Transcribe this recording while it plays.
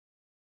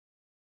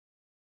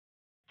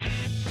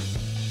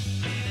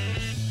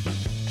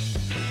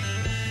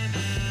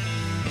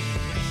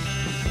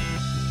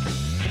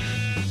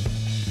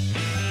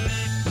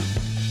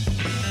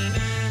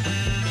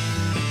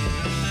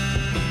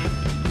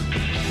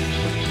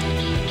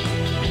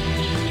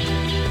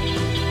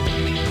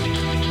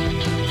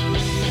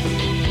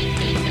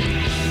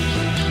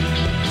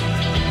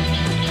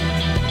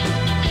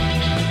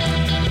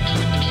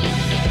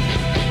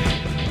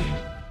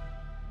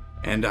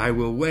And I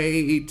will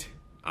wait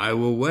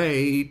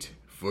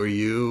for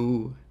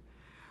you.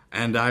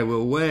 And I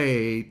will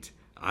wait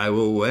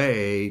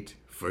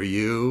for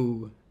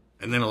you.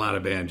 And then a lot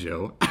of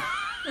banjo.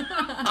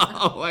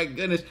 Oh, my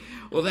goodness.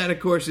 Well, that, of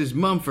course, is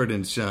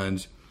Mumford &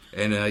 Sons.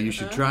 And you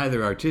should try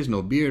their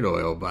artisanal beard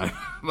oil, by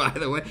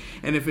the way.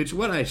 And if it's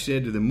what I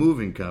said to the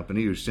moving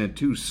company who sent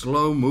 2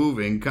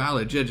 slow-moving,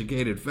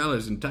 college-educated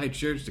fellas in tight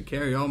shirts to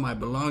carry all my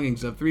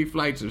belongings up 3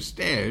 flights of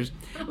stairs,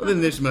 well,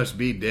 then this must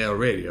be Dale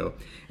Radio.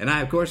 And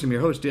I, of course, am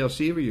your host, Dale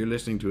Seaver. You're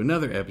listening to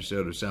another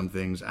episode of Some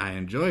Things I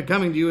Enjoy,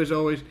 coming to you, as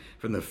always,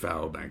 from the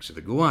foul banks of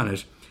the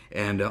Gowanus.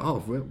 And,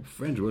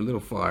 friends, we're a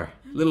little far,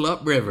 a little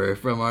upriver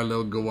from our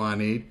little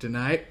Gowanee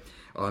tonight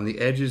on the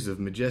edges of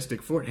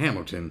majestic Fort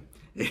Hamilton.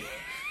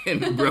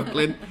 In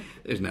Brooklyn.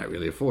 There's not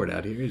really a fort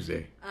out here, is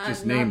there?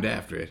 Just named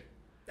after it.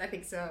 I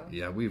think so.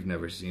 Yeah, we've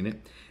never seen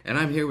it. And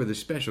I'm here with a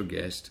special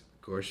guest.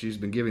 Of course, she's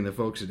been giving the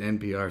folks at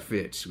NPR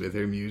fits with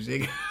her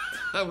music.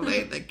 Of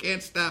late, they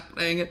can't stop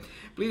playing it.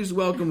 Please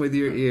welcome with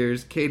your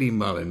ears, Katie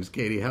Mullins.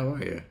 Katie, how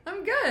are you?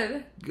 I'm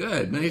good.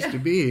 Good. Nice to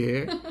be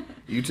here.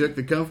 You took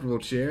the comfortable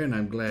chair, and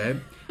I'm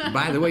glad.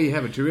 By the way, you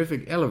have a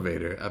terrific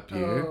elevator up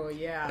here. Oh,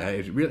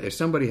 yeah.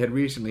 Somebody had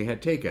recently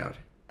had takeout.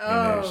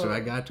 So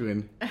I got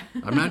to,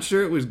 I'm not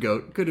sure it was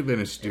goat. Could have been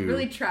a stew. It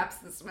really traps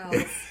the smells.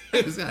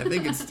 I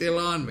think it's still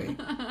on me.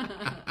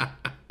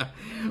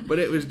 But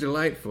it was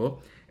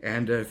delightful.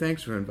 And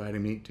thanks for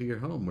inviting me to your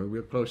home. We're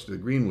real close to the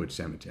Greenwood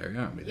Cemetery,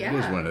 aren't we? Yeah.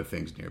 That is one of the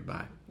things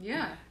nearby.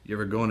 Yeah. You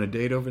ever go on a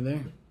date over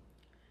there?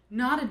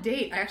 Not a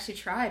date. I actually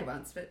tried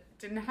once, but it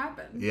didn't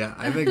happen. Yeah,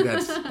 I think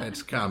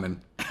that's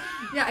common.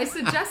 Yeah, I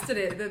suggested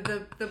it.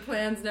 The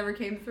plans never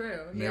came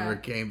through. Never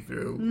came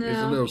through. No. It's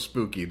a little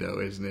spooky,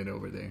 though, isn't it,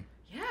 over there?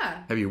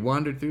 Yeah. Have you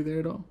wandered through there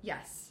at all?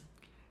 Yes.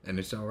 And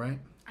it's all right?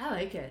 I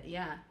like it,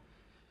 yeah.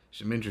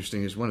 Some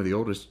interesting, it's one of the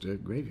oldest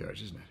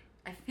graveyards, isn't it?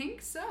 I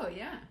think so,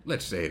 yeah.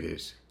 Let's say it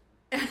is.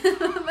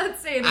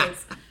 Let's say it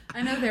is.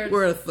 I know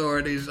we're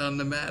authorities on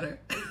the matter.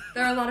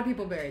 There are a lot of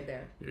people buried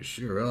there. There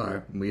sure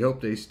are. We hope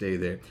they stay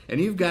there.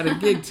 And you've got a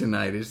gig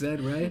tonight, is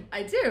that right?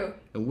 I do.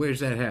 And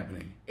where's that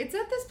happening? It's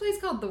at this place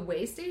called the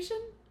Way Station.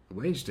 The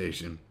Way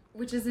Station?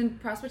 Which is in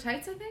Prospect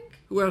Heights, I think.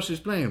 Who else is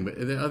playing?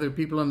 Are there other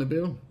people on the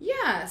bill?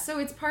 Yeah, so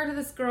it's part of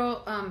this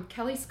girl,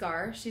 Kelly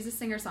Scarr. She's a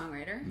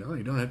singer-songwriter. No,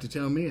 you don't have to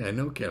tell me. I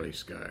know Kelly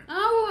Scarr.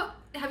 Oh,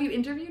 have you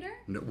interviewed her?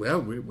 No, well,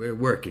 we're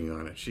working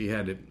on it. She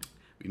had it.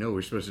 You know what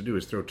we're supposed to do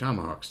is throw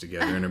tomahawks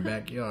together in her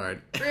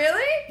backyard.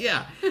 Really?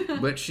 Yeah.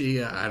 But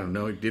she, I don't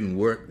know, it didn't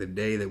work the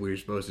day that we were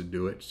supposed to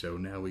do it, so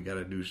now we got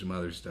to do some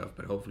other stuff,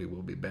 but hopefully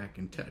we'll be back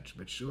in touch,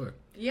 but sure.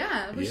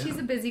 Yeah, but she's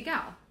a busy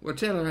gal. Well,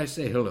 tell her I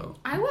say hello.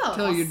 I will.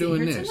 Tell her you're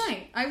doing see her this.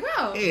 Tonight. I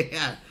will.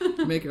 Yeah,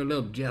 make her a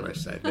little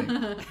jealous, I think.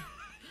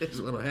 That's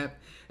what'll happen.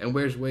 And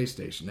where's Way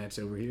Station? That's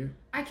over here?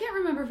 I can't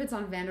remember if it's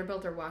on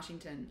Vanderbilt or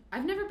Washington.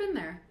 I've never been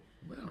there.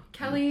 Well,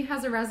 Kelly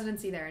has a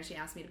residency there, and she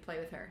asked me to play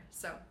with her,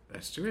 so.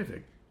 That's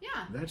terrific.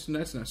 Yeah. That's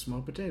not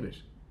small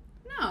potatoes.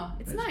 No,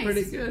 it's That's nice.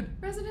 pretty good.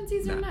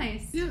 Residencies are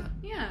nice. Yeah.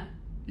 Yeah.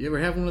 You ever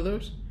have one of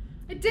those?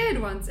 I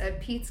did once at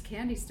Pete's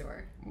Candy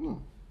Store. Oh.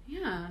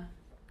 Yeah.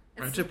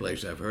 That's a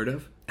place I've heard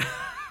of.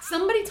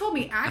 Somebody told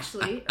me,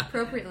 actually,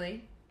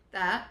 appropriately,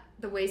 that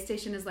the Way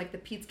Station is like the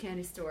Pete's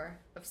Candy Store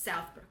of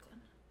South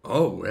Brooklyn.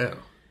 Oh, well.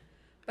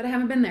 But I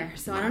haven't been there,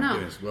 so I don't know.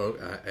 Goodness. Well,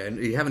 and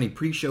do you have any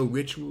pre-show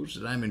rituals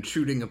that I'm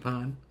intruding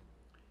upon?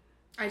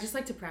 I just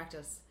like to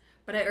practice,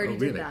 but I already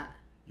really? did that.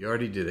 You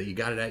already did it. You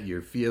got it at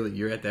your feel that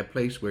you're at that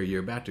place where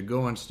you're about to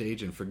go on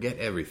stage and forget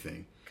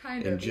everything.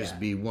 Kind and of, just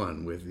be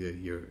one with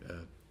your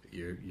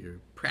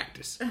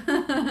practice.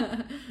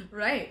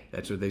 Right.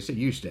 That's what they say.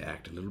 You used to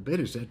act a little bit.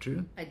 Is that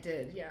true? I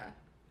did, yeah.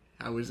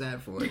 How was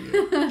that for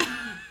you?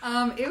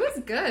 It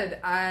was good.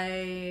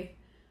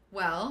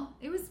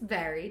 It was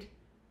varied.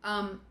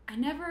 I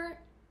never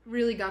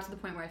really got to the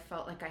point where I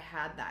felt like I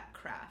had that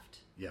craft.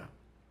 Yeah.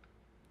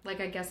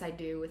 Like I guess I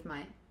do with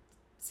my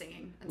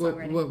singing and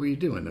songwriting. What were you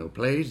doing, though?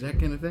 Plays, that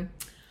kind of thing?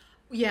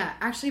 Yeah,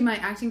 actually my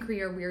acting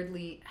career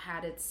weirdly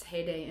had its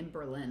heyday in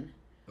Berlin.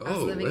 I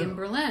was living in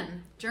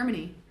Berlin,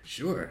 Germany.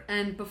 Sure.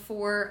 And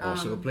before...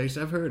 also a place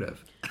I've heard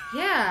of.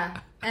 Yeah.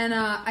 And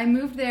I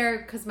moved there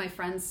because my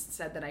friends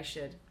said that I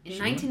should. In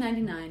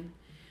 1999.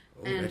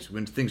 Oh, that's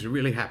when things were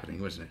really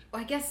happening, wasn't it?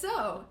 Well, I guess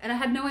so. And I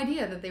had no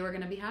idea that they were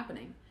going to be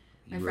happening.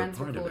 My friends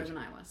were cooler than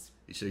I was.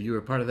 So you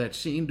were part of that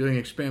scene, doing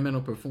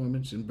experimental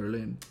performance in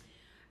Berlin?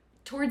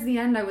 Towards the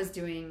end, I was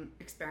doing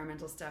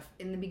experimental stuff.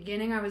 In the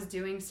beginning, I was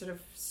doing sort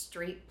of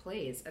straight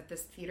plays at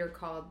this theater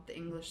called the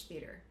English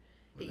Theater.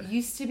 It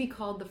used to be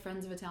called the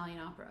Friends of Italian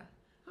Opera,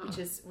 which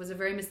was a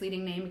very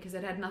misleading name because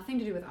it had nothing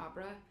to do with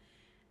opera.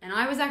 And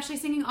I was actually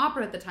singing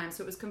opera at the time,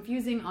 so it was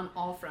confusing on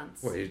all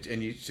fronts. Wait,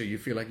 so you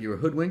feel like you were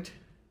hoodwinked?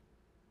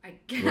 I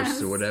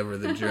guess. Or whatever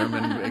the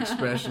German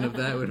expression of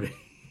that would be.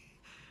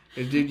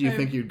 Did you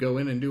think you'd go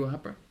in and do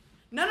opera?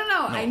 No.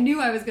 I knew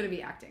I was going to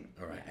be acting.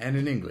 All right. And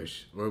in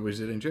English? Or was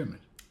it in German?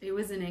 It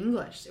was in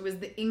English. It was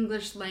the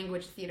English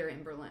language theater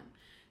in Berlin.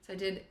 So I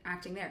did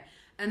acting there.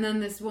 And then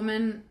this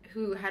woman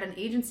who had an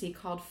agency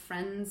called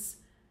Friends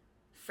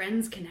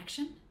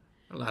Connection.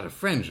 A lot of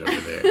friends over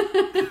there.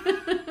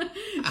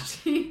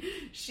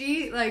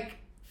 she like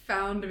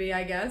found me,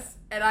 I guess,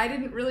 and I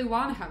didn't really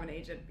want to have an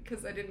agent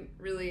because I didn't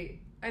really,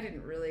 I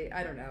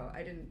don't know,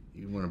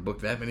 You want to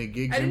book that many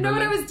gigs? I didn't know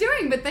what I was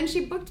doing, but then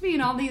she booked me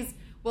in all these,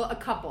 well, a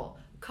couple,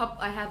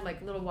 I had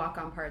like little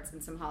walk-on parts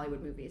in some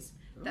Hollywood movies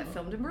that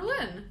filmed in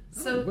Berlin.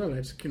 So well,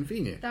 that's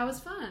convenient. that was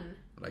fun.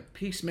 Like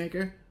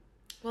Peacemaker?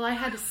 Well, I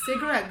had a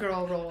cigarette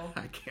girl role.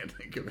 I can't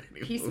think of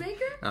any.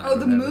 Peacemaker?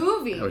 The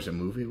movie. That was a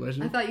movie,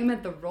 wasn't it? I thought you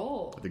meant the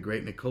role. The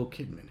great Nicole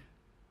Kidman.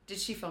 Did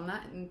she film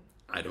that in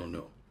I don't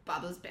know.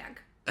 Baba's bag?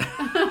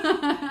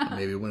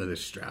 Maybe one of the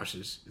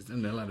Strausses.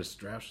 Isn't there a lot of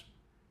Strauss?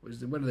 What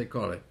do they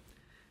call it?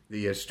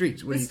 The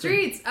streets. What The do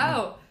you think? streets.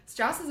 Oh,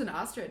 Strauss is an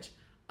ostrich.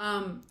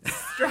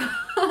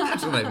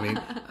 That's what I mean.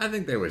 I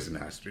think there was an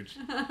ostrich.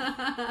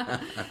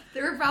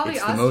 There were probably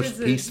It's ostriches.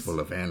 the most peaceful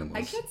of animals.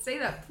 I can't say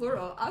that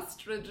plural.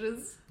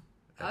 Ostriches.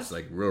 That's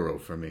like rural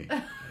for me.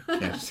 I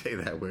can't say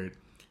that word.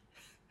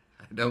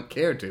 I don't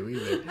care to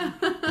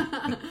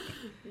either.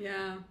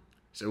 Yeah.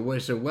 So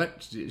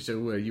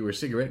you were a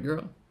cigarette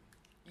girl?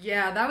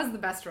 Yeah, that was the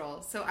best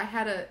role. So I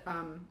had a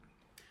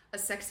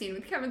sex scene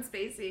with Kevin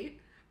Spacey,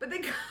 but they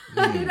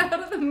cut it out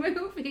of the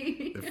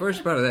movie. The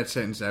first part of that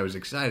sentence I was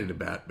excited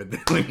about, but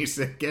then when you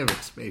said Kevin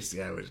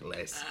Spacey, I was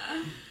less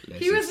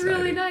He was excited.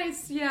 really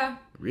nice, yeah.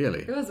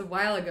 Really? It was a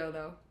while ago,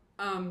 though.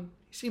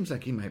 He seems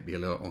like he might be a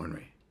little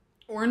ornery.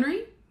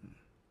 Ornery?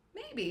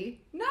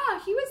 Maybe. No,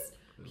 he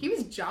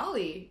was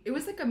jolly. It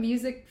was like a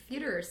music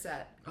theater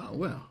set. Oh,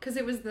 well. Because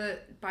it was the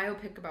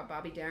biopic about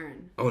Bobby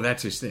Darin. Oh,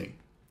 that's his thing.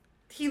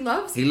 He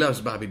loves him. He loves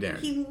Bobby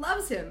Darin. He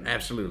loves him.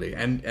 Absolutely.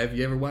 And have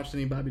you ever watched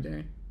any Bobby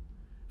Darin?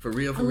 For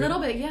real? A little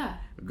bit, yeah.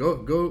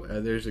 Go.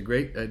 There's a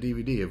great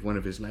DVD of one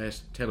of his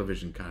last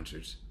television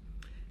concerts.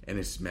 And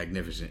it's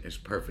magnificent. It's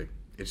perfect.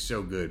 It's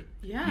so good.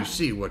 Yeah. You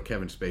see what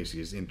Kevin Spacey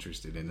is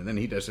interested in. And then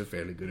he does a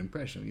fairly good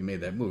impression. You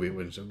made that movie. It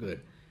wasn't so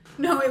good.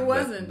 No, it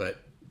wasn't.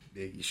 But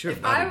you sure.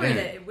 If I were in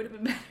it, it would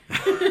have been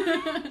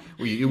better.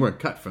 Well, you weren't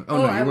cut from. Oh,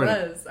 no, I you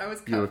weren't. I was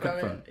cut, You were from cut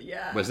it. from.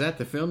 Yeah. Was that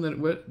the film that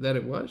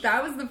it was?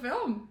 That was the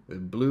film. The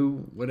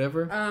blue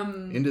whatever.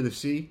 Into the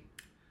Sea.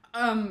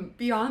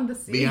 Beyond the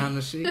Sea. Beyond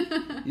the Sea.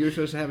 You were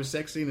supposed to have a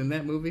sex scene in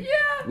that movie.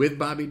 Yeah. With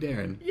Bobby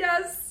Darin.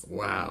 Yes.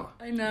 Wow.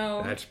 I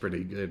know. That's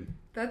pretty good.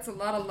 That's a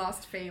lot of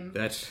lost fame.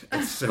 That's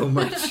so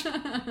much.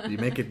 Did you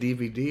make a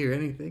DVD or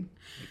anything?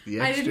 Like the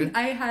extra?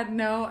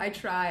 I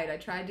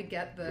tried to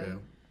get the Yeah.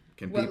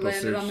 Can what people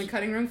landed search? on the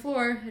cutting room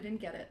floor. I didn't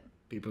get it.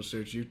 People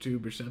search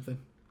YouTube or something?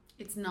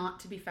 It's not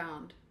to be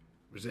found.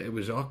 It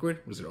was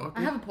awkward? Was it awkward?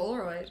 I have a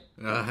Polaroid.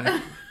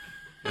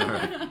 All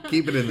right.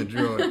 Keep it in the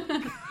drawer.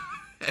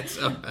 That's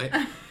all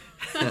right.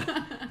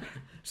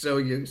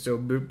 So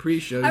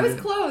pre-show. I was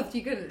clothed.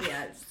 You couldn't.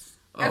 Yes.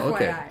 Oh,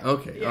 FYI.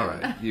 Okay. Yeah. All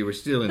right. You were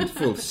still in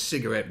full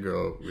cigarette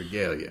girl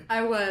regalia.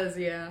 I was.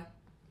 Yeah.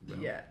 Well.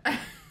 Yeah.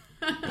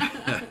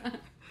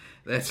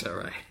 That's all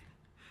right.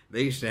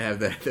 They used to have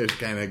those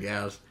kind of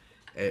gals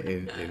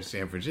in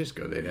San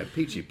Francisco. They'd have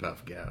peachy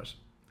puff gals.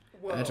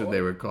 Whoa. That's what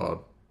they were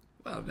called.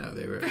 Well, no,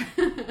 they were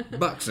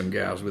buxom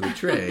gals with a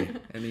tray,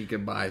 and you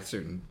could buy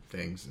certain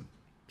things.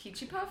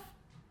 Peachy Puff?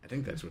 I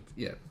think that's what.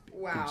 Yeah.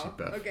 Wow. Peachy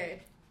puff.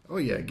 Okay. Oh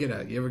yeah, get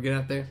out. You ever get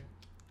out there?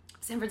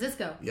 San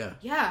Francisco. Yeah.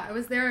 Yeah, I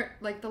was there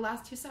like the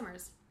last 2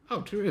 summers.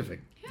 Oh,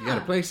 terrific. Yeah. You got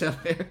a place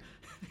out there?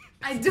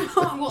 I don't.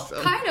 Well,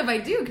 kind of. I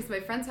do because my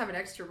friends have an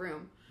extra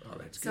room. Oh,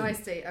 that's good. So I've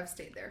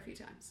stayed there a few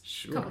times.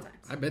 Sure. A couple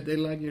times. I bet they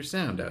like your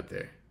sound out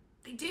there.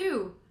 They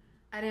do.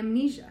 At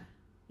Amnesia.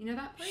 You know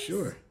that place?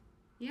 Sure.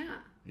 Yeah.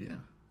 Yeah.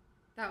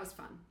 That was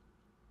fun.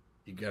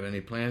 You got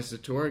any plans to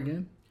tour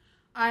again?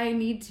 I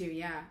need to,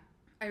 yeah.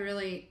 I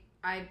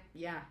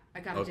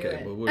gotta do it.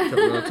 Okay, well, we'll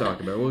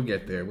talk about it. We'll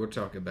get there. We'll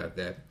talk about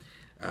that.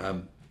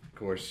 Of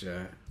course,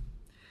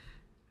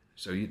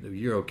 so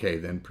you're okay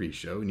then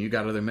pre-show, and you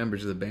got other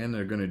members of the band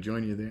that are going to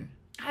join you there?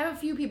 I have a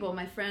few people.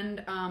 My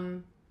friend,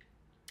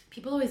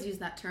 people always use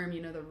that term,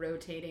 the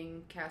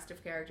rotating cast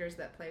of characters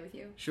that play with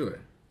you. Sure.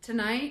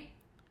 Tonight,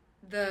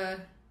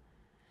 the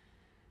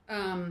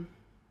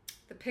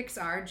picks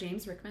are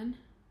James Rickman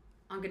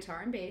on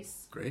guitar and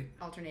bass. Great.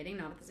 Alternating,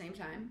 not at the same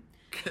time.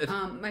 Good.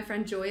 My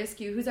friend Joy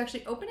Askew, who's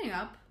actually opening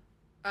up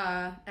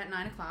at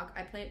 9 o'clock.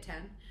 I play at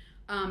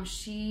 10.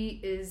 She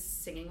is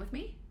singing with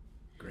me.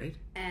 Great.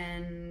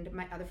 And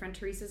my other friend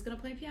Teresa is going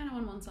to play piano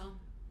on one song.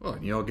 Well,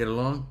 and you all get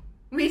along?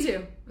 We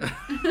do.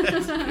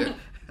 That's good.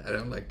 I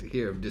don't like to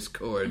hear of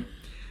discord.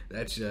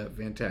 That's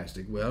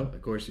fantastic. Well,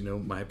 of course,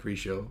 my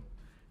pre-show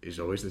is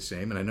always the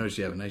same. And I noticed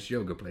you have a nice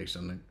yoga place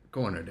on the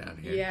corner down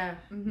here. Yeah.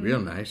 Mm-hmm. Real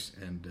nice.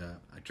 And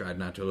I tried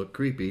not to look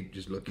creepy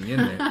just looking in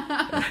there.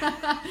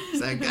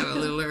 So I got a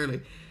little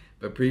early.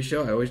 But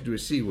pre-show, I always do a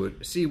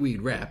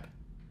seaweed wrap.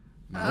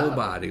 My whole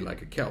body,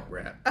 like a kelp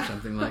wrap.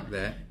 Something like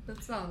that.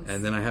 That sounds...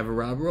 And then I have a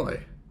Rob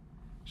Roy.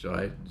 So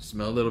I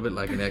smell a little bit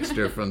like an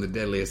extra from The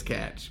Deadliest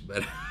Catch.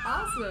 But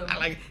awesome. I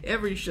like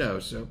every show.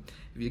 So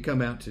if you come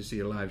out to see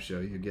a live show,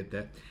 you get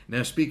that.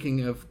 Now,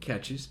 speaking of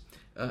catches,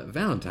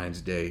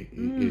 Valentine's Day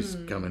is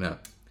coming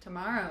up.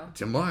 Tomorrow.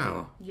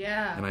 Tomorrow.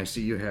 Yeah. And I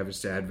see you have a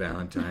sad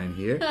Valentine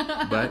here.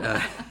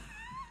 But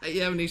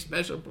You have any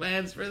special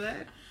plans for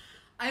that?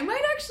 I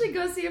might actually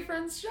go see a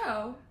friend's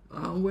show.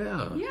 Oh,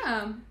 well.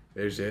 Yeah.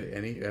 There's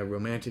any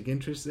romantic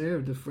interest there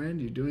of the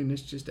friend? You're doing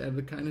this just out of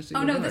the kindness of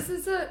your Oh, no, heart? this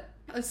is a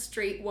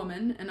straight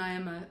woman, and I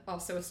am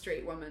also a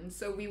straight woman,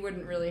 so we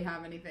wouldn't really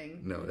have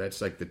anything. No, that's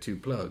like the two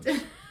plugs.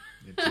 It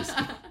just,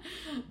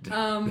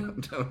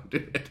 don't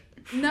do it.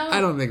 No.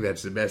 I don't think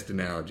that's the best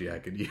analogy I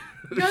could use.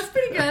 No, it's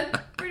pretty good.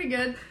 Pretty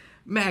good.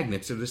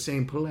 Magnets of the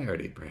same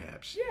polarity,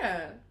 perhaps.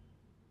 Yeah.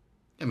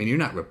 I mean, you're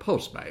not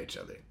repulsed by each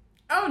other.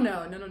 Oh,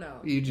 no.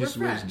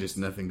 There's just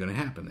nothing going to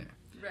happen there.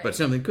 Right. But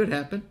something could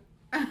happen.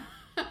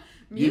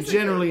 You're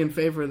generally in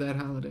favor of that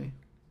holiday?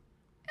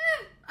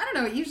 I don't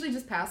know. It usually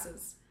just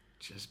passes.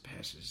 Just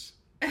passes.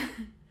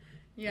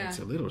 Yeah. It's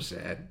a little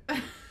sad.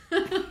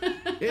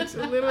 It's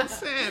a little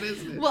sad,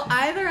 isn't it? Well,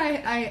 either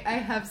I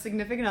have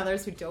significant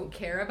others who don't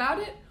care about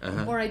it,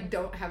 or I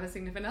don't have a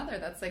significant other.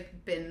 That's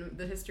like been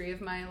the history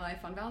of my life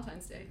on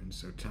Valentine's Day. And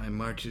so time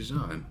marches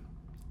on.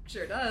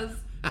 Sure does.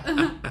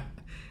 And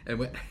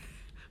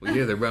we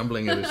hear the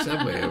rumbling of the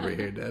subway over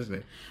here, doesn't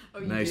it? Oh,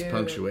 you nice do.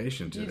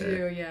 punctuation to you that.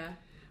 You do, yeah.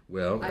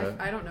 Well,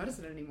 I don't notice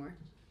it anymore.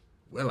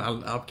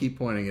 Well, I'll keep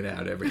pointing it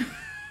out every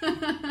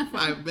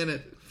 5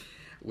 minutes.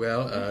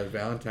 Well,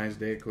 Valentine's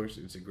Day, of course,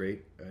 it's a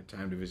great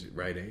time to visit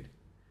Rite Aid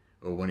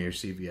or one of your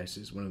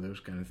CVS's, one of those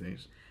kind of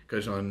things.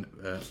 Because on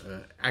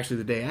actually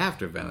the day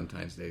after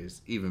Valentine's Day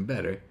is even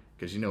better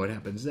because you know what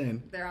happens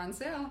then? They're on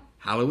sale.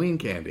 Halloween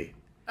candy.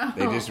 Oh.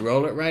 They just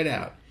roll it right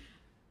out.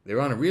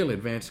 They're on a real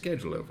advanced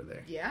schedule over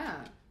there. Yeah.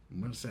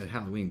 Once that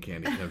Halloween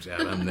candy comes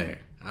out, I'm there.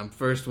 I'm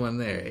first one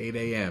there, 8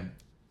 a.m.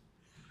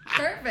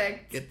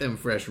 Perfect. Get them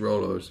fresh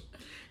Rolos.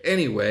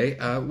 Anyway,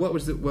 what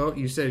was well,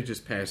 you said it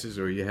just passes,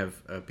 or you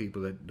have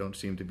people that don't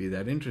seem to be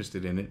that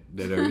interested in it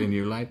that are in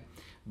your life.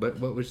 But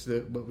what was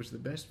the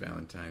best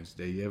Valentine's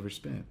Day you ever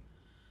spent?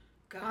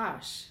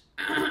 Gosh.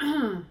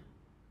 I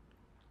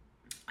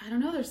don't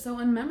know. They're so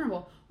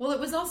unmemorable. Well, it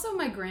was also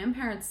my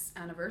grandparents'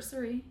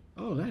 anniversary.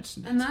 Oh, that's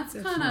and that's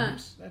kind of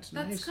nice. That's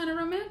kind of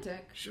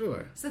romantic.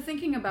 Sure. So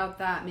thinking about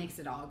that makes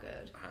it all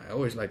good. I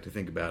always like to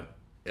think about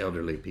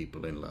elderly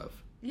people in love.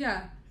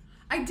 Yeah.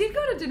 I did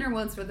go to dinner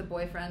once with a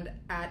boyfriend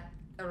at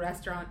a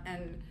restaurant,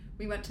 and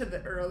we went to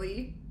the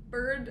early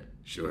bird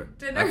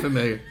dinner. I'm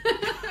familiar.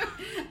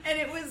 And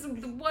it was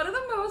one of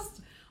the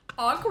most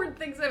awkward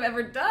things I've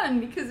ever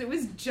done because it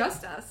was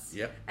just us.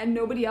 Yep. And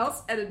nobody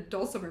else and a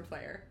dulcimer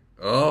player.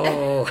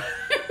 Oh.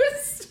 It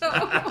was so...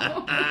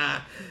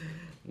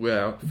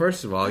 Well,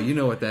 first of all, you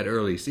know what that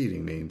early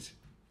seating means.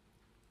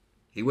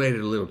 He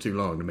waited a little too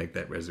long to make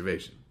that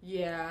reservation.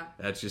 Yeah.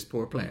 That's just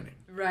poor planning.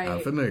 Right.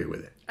 I'm familiar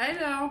with it. I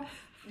know.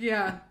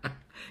 Yeah.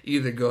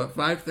 Either go at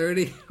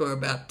 5:30 or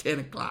about 10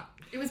 o'clock.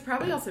 It was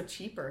probably also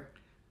cheaper.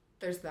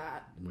 There's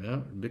that.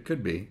 Well, it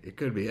could be. It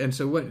could be. And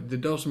so what, the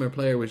dulcimer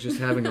player was just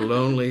having a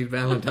lonely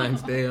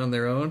Valentine's Day on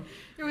their own?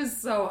 It was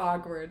so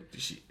awkward.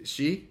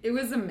 She? It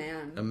was a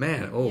man. A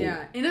man, oh.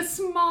 Yeah, in a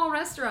small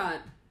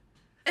restaurant.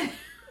 I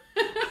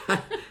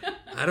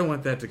don't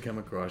want that to come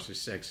across as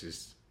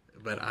sexist,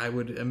 but I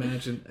would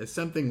imagine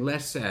something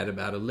less sad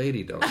about a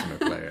lady dulcimer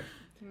player.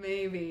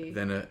 Maybe.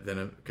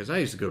 Because I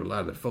used to go to a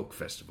lot of the folk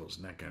festivals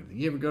and that kind of thing.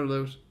 You ever go to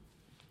those?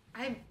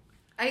 I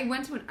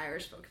went to an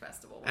Irish folk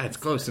festival once. That's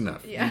close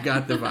enough. Yeah. You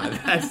got the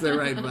vibe. That's the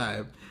right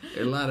vibe.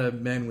 There are a lot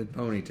of men with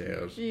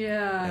ponytails.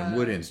 Yeah. And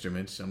wood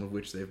instruments, some of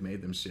which they've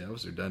made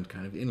themselves, are done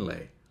kind of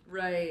inlay.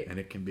 Right. And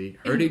it can be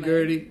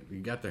hurdy-gurdy. You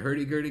got the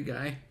hurdy-gurdy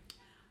guy?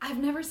 I've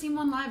never seen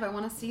one live. I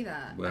want to see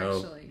that,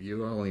 actually.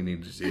 You only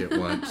need to see it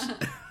once.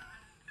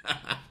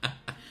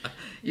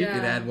 You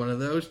could add one of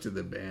those to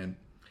the band.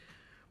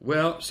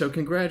 Well, so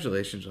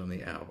congratulations on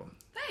the album.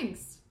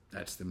 Thanks.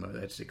 That's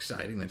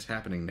exciting. That's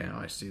happening now.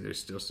 I see there's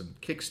still some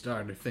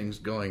Kickstarter things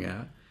going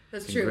out.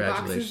 That's true.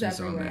 Boxes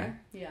everywhere.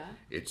 Yeah.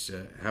 It's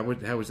how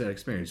was that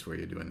experience for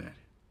you doing that?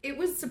 It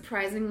was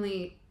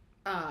surprisingly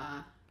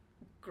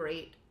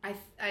great. I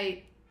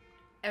think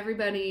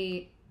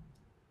everybody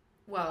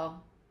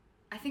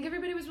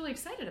was really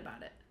excited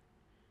about it.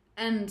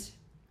 And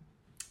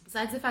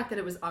besides the fact that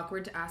it was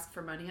awkward to ask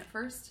for money at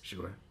first.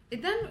 Sure.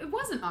 It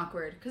wasn't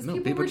awkward because No,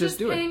 people were just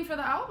paying for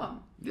the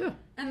album. Yeah.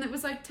 And it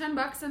was like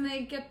 $10 and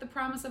they get the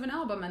promise of an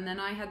album, and then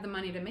I had the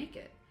money to make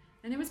it.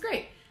 And it was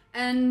great.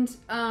 And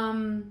a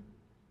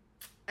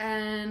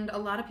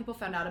lot of people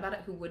found out about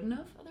it who wouldn't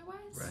have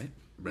otherwise. Right.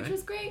 Which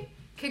was great.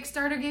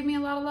 Kickstarter gave me a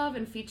lot of love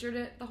and featured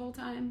it the whole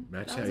time.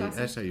 That's awesome.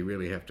 That's how you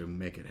really have to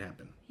make it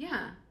happen.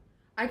 Yeah.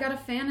 I got a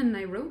fan in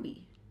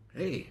Nairobi.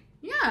 Hey.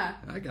 Yeah.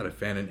 I got a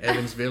fan in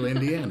Evansville,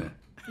 Indiana.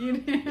 You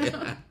do?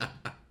 Yeah.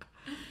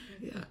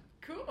 Yeah.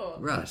 Cool.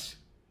 Russ.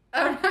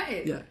 All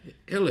right. Yeah.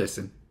 He'll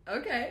listen.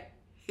 Okay.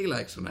 He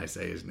likes when I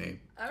say his name.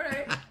 All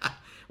right.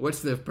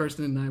 What's the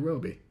person in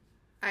Nairobi?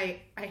 I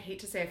hate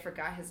to say I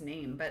forgot his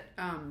name, but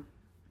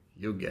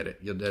You'll get it.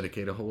 You'll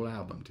dedicate a whole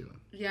album to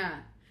him. Yeah.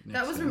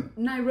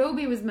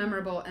 Nairobi was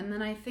memorable, and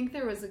then I think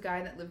there was a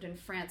guy that lived in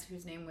France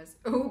whose name was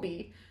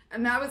Obi,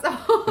 and that was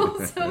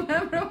also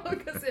memorable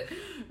because it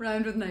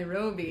rhymed with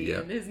Nairobi,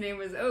 and his name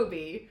was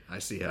Obi. I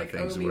see how like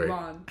things Obi work.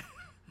 Wan.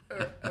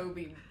 Or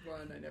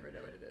Obi-Wan, I never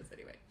know what it is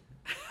anyway.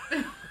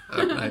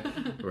 All right.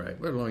 Right.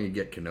 Well, as long as you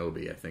get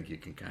Kenobi, I think you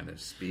can kind of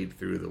speed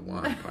through the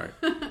wand part.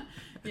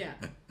 Yeah.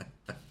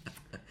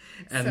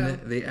 And So,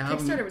 the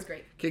album Kickstarter was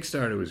great.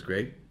 Kickstarter was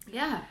great,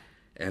 Yeah.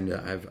 and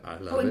I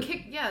love Oh, and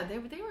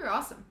it. they were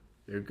awesome.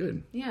 They're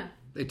good. Yeah.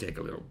 They take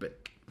a little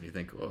bit. You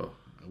think, oh,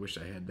 I wish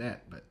I had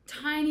that, but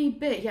Tiny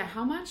bit. Yeah.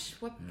 How much?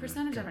 What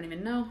percentage? I don't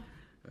even know.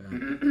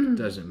 it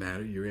doesn't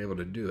matter. You're able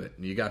to do it.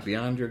 And you got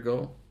beyond your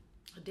goal,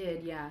 I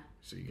did. Yeah.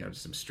 so you got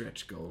some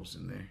stretch goals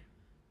in there.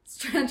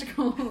 Stretch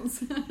goals.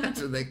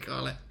 That's what they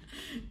call it.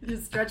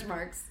 Just stretch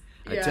marks.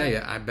 I tell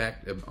you, I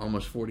backed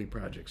almost 40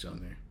 projects on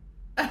there.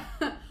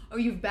 Oh,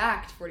 you've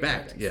backed 40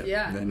 Backed, projects.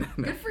 yeah. Yeah.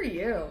 Good for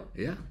you.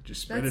 Yeah,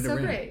 just spread That's it so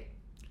around. great.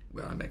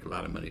 Well, I make a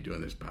lot of money doing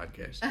this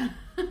podcast.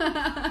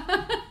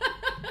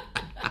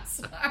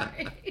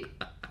 Sorry.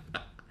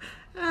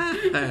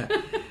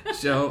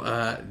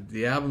 So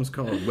the album's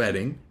called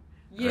Wedding.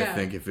 Yeah. I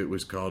think if it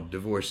was called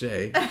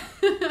Divorcee,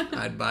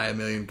 I'd buy 1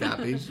 million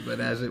copies. But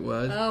as it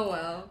was, Oh,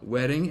 well.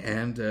 Wedding,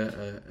 and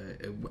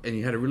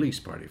you had a release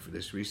party for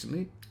this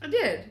recently. I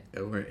did.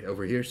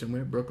 Over here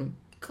somewhere, Brooklyn.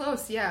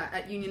 Close, yeah,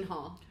 at Union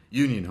Hall.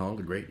 Union Hall,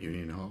 the great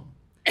Union Hall.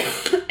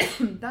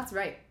 That's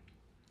right.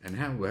 And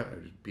how well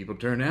people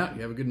turn out?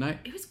 You have a good night?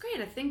 It was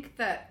great. I think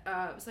that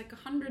it was like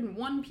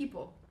 101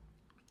 people.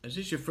 Is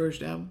this your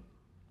first album?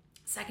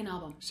 Second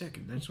album.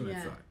 Second, that's what I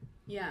Yeah. thought.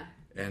 Yeah.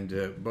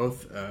 And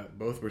both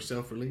were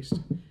self-released?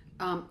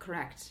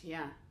 Correct,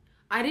 yeah.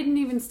 I didn't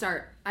even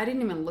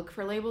look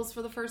for labels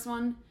for the first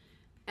one.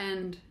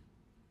 And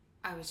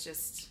I was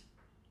just,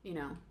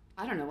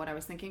 I don't know what I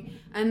was thinking.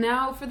 And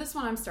now for this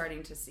one, I'm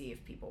starting to see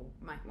if people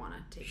might want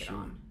to take it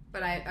on.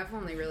 But I've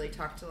only really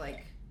talked to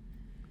like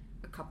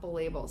a couple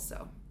labels,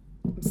 so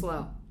I'm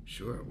slow.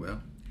 Sure,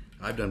 well,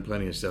 I've done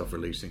plenty of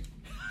self-releasing.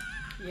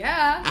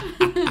 Yeah.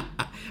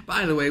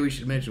 By the way, we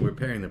should mention we're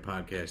pairing the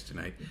podcast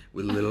tonight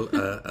with a little,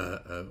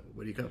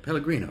 what do you call it?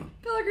 Pellegrino.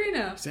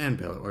 Pellegrino. San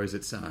or is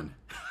it San?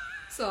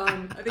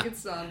 Son. I think it's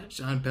Son.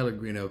 San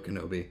Pellegrino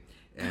Kenobi.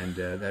 And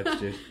that's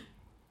just...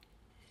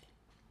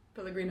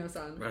 Pellegrino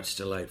Son. That's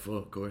delightful.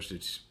 Of course,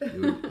 it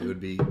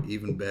would be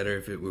even better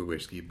if it were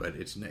whiskey, but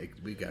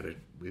we've got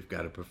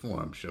to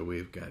perform, so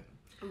we've got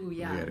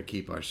to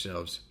keep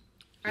ourselves.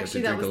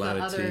 Actually, that was the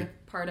other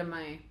part of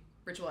my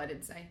ritual I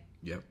didn't say.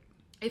 Yep.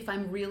 If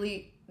I'm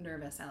really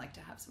nervous, I like to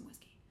have some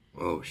whiskey.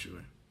 Oh, sure.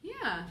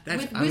 Yeah,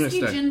 With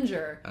whiskey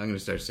ginger. I'm going to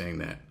start saying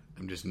that.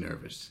 I'm just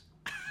nervous.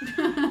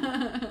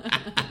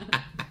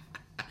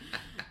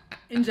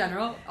 In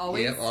general,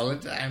 always? Yeah, all the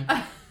time.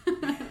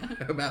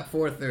 About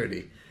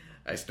 4:30,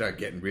 I start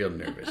getting real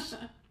nervous.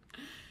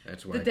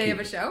 That's why the day of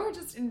a show or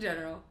just in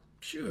general?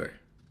 Sure.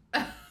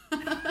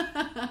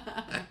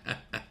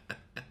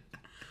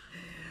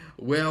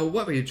 Well,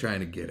 what were you trying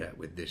to get at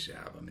with this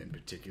album in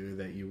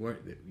particular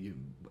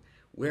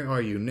where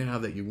are you now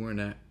that you weren't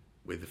at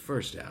with the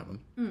first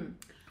album?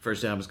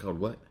 First album is called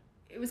what?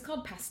 It was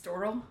called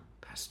Pastoral.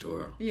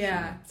 Pastoral.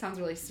 Yeah, Sure. Sounds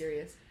really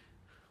serious.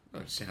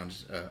 Well, it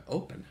sounds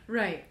open.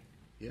 Right.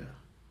 Yeah.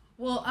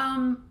 Well,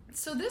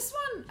 so this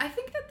one, I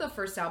think that the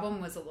first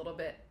album was a little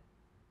bit,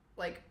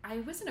 like, I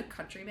was in a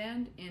country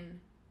band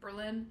in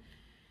Berlin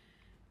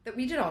that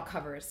we did all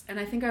covers, and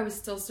I think I was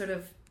still sort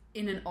of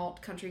in an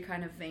alt country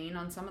kind of vein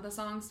on some of the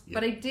songs,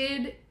 but I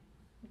did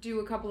do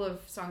a couple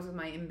of songs with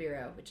my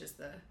imbiro, which is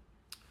the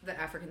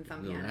African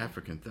thumb piano.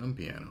 African thumb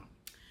piano,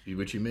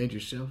 which you made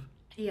yourself.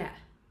 Yeah,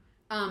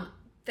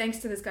 thanks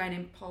to this guy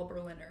named Paul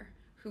Berliner,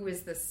 who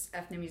is this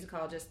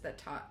ethnomusicologist that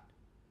taught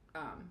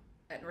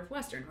at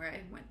Northwestern, where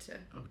I went to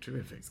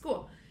terrific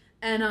school,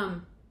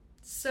 and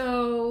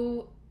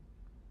so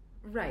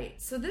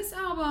this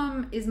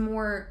album is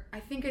more. I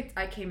think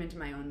I came into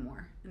my own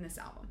more in this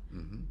album.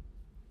 Mm-hmm.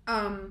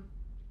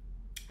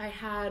 I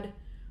had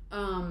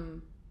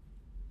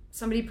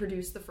somebody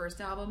produce the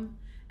first album,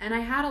 and I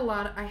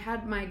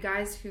had my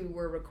guys who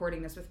were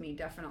recording this with me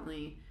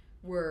definitely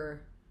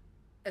were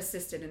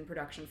assisted in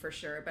production for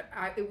sure, but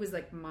it was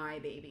like my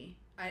baby.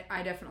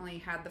 I definitely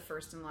had the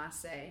first and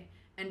last say,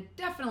 and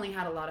definitely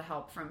had a lot of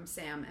help from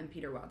Sam and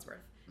Peter Wadsworth.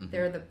 Mm-hmm.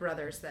 They're the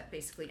brothers that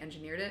basically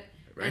engineered it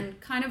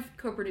and kind of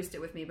co-produced it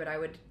with me, but I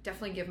would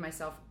definitely give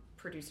myself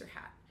producer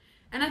hat.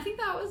 And I think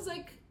that was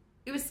like,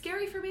 it was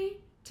scary for me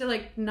to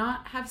like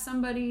not have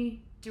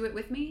somebody do it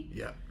with me.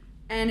 Yeah.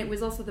 And it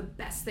was also the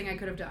best thing I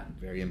could have done.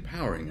 Very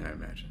empowering, I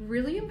imagine.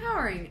 Really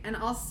empowering. And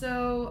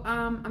also,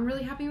 I'm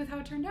really happy with how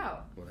it turned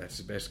out. Well, that's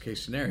the best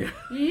case scenario.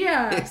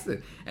 Yeah.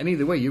 And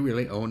either way, you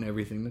really own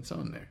everything that's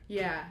on there.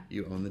 Yeah.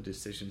 You own the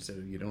decisions, so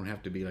you don't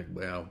have to be like,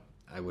 well,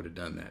 I would have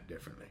done that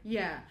differently.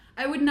 Yeah.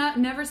 I would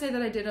never say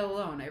that I did it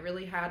alone. I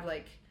really had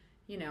like,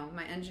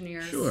 my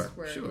engineers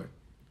were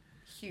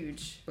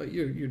huge. But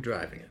you're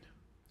driving it.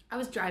 I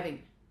was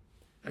driving.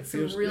 That Some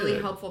feels really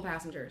good. helpful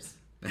passengers.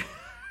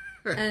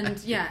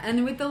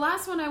 And with the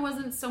last one I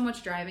wasn't so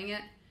much driving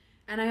it,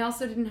 and I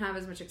also didn't have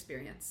as much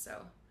experience,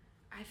 so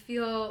I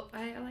feel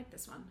I like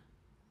this one.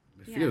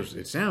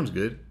 It sounds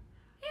good.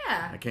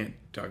 Yeah. I can't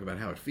talk about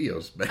how it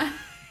feels, but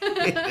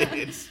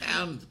it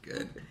sounds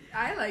good.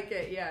 I like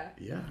it, yeah.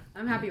 Yeah.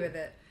 I'm happy with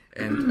it.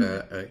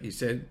 And you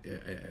said,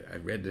 I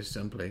read this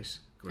someplace.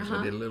 Of course,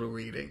 I did a little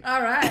reading.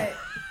 All right.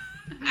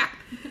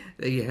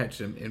 That you had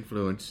some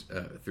influence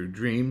through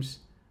dreams,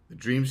 the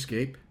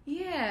dreamscape.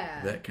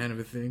 Yeah. That kind of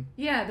a thing.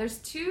 Yeah, there's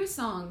 2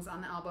 songs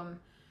on the album.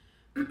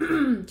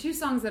 2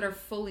 songs that are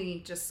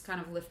fully just kind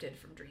of lifted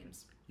from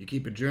dreams. You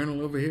keep a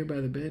journal over here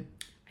by the bed?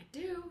 I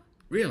do.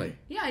 Really?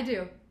 Yeah, I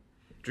do.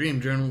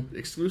 Dream journal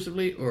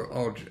exclusively or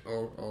all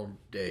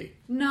day?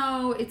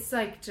 No, it's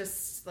like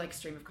just like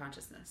stream of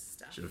consciousness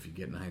stuff. So if you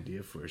get an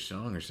idea for a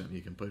song or something,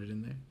 you can put it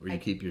in there? Or you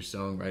keep your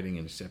songwriting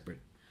in a separate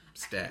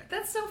stack?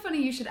 That's so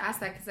funny you should ask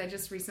that, because I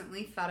just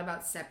recently thought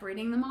about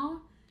separating them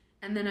all,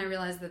 and then I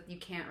realized that you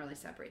can't really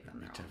separate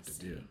them. They're all tough the to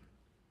same. do.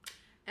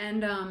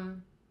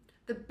 And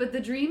but the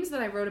dreams that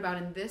I wrote about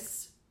in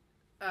this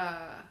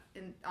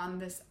on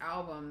this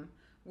album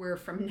were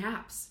from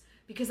naps.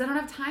 Because I don't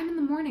have time in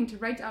the morning to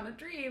write down a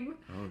dream.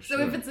 Oh, so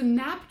sure. if it's a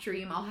nap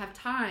dream, I'll have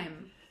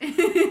time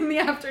in the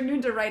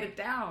afternoon to write it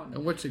down.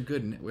 And what's a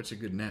good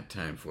nap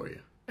time for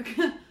you?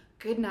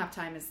 Good nap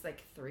time is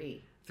like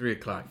 3. 3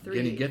 o'clock.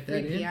 Can you get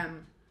that 3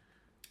 p.m.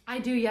 I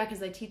do, yeah,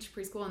 because I teach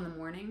preschool in the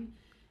morning.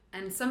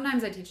 And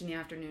sometimes I teach in the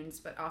afternoons,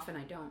 but often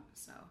I don't,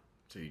 so.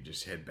 So you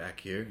just head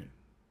back here?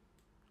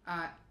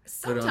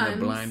 Sometimes. Put on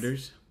the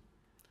blinders?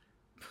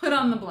 Put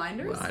on the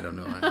blinders? Well, I don't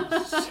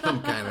know.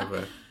 Some kind of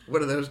a...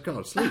 What are those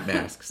called? Sleep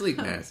mask. Sleep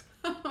mask.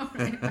 All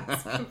right, I'm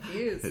so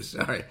confused.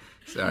 Sorry.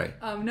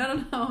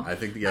 No. I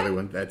think the other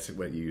one, that's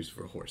what you use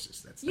for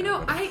horses. That's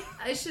I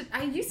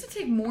used to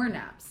take more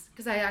naps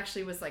because I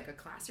actually was like a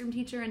classroom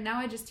teacher, and now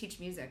I just teach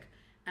music,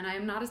 and I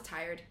am not as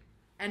tired.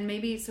 And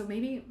maybe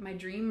my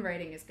dream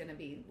writing is going to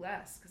be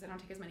less because I don't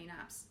take as many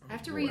naps. I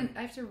have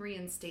to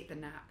reinstate the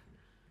nap.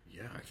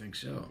 Yeah, I think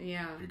so.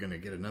 Yeah. You're going to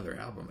get another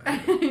album out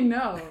I of it.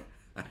 know.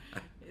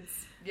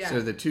 Yeah.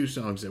 So the 2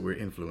 songs that were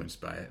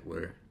influenced by it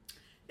were?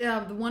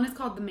 The one is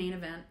called The Main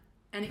Event.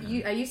 And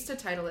I used to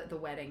title it The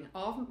Wedding.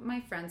 All of my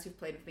friends who've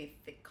played with me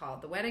call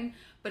it The Wedding,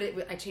 but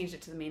I changed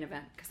it to The Main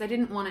Event because I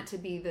didn't want it to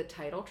be the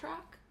title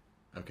track.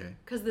 Okay.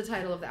 Because the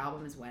title of the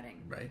album is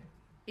Wedding. Right.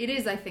 It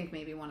is, I think,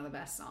 maybe one of the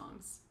best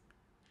songs.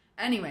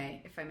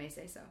 Anyway, if I may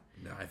say so.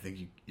 No, I think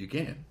you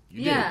can.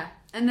 You yeah.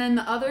 did. And then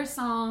the other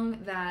song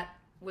that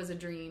was a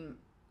dream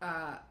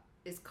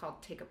is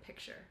called Take a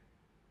Picture.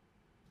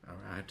 All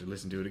right, I have to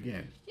listen to it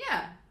again.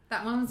 Yeah.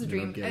 That one was a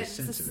dream. Don't get a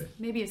sense of it.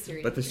 Maybe a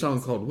series. But the song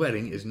called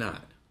Wedding is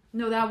not.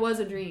 No, that was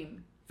a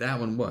dream. That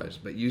one was,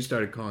 but you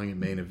started calling it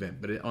Main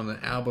Event. But on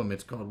the album,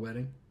 it's called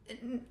Wedding?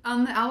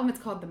 On the album, it's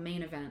called The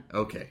Main Event.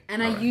 Okay.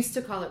 And I used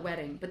to call it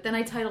Wedding, but then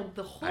I titled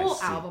the whole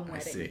album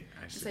Wedding.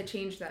 I see. So I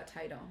changed that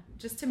title,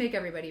 just to make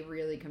everybody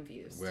really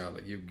confused. Well,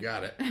 you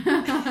got it.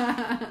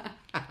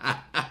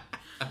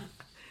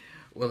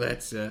 Well,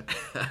 that's...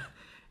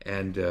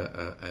 and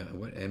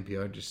what,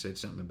 NPR just said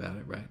something about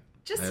it, right?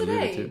 Just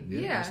today.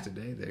 Yeah, just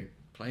today. They're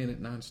playing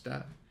it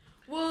nonstop.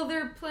 Well,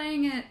 they're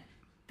playing it...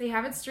 They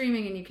have it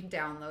streaming and you can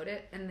download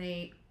it, and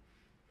they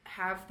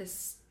have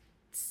this...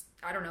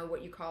 I don't know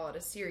what you call it, a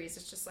series.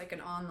 It's just like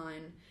an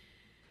online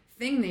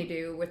thing they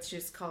do, which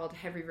is called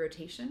Heavy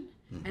Rotation.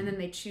 Mm-hmm. And then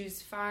they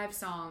choose 5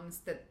 songs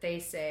that they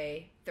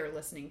say they're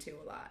listening to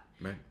a lot.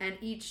 Right. And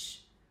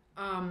each,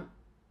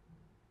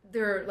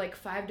 there are like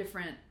 5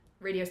 different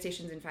radio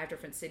stations in 5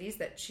 different cities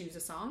that choose a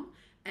song.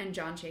 And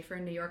John Schaefer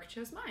in New York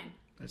chose mine.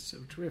 That's so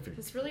terrific.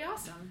 It's really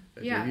awesome.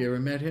 Yeah. Have you ever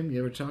met him? You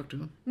ever talked to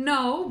him?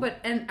 No,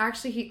 and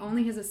actually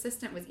only his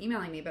assistant was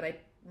emailing me, but I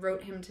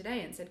wrote him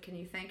today and said, can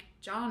you thank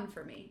John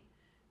for me?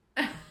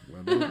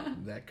 Well,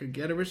 that could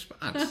get a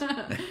response.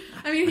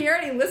 I mean, he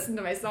already listened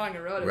to my song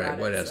and wrote about it. Right,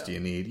 what else do you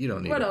need? You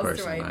don't need a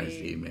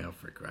personalized email,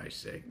 for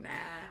Christ's sake. Nah.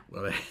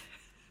 Well,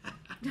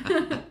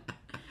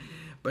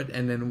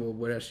 and then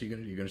what else are you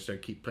going to do? You're going to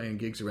keep playing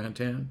gigs around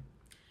town?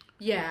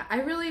 Yeah, I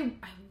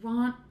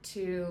want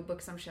to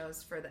book some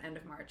shows for the end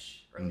of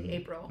March, early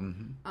April.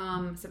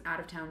 Mm-hmm. Some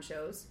out-of-town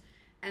shows.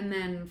 And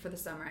then for the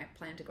summer, I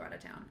plan to go out of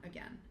town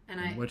again.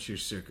 And what's your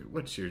circuit?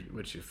 What's your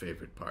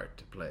favorite part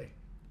to play?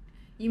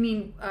 You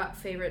mean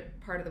favorite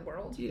part of the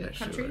world? Yeah,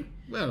 country? Sure.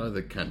 Well,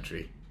 the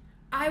country.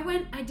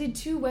 I did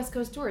 2 West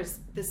Coast tours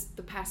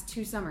the past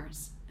 2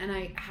 summers, and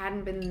I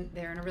hadn't been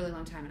there in a really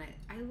long time, and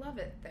I love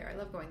it there. I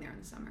love going there in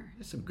the summer.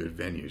 There's some good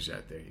venues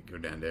out there. You go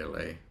down to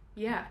L.A.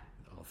 Yeah.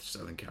 All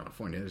Southern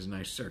California. There's a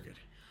nice circuit.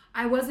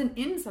 I wasn't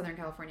in Southern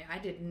California. I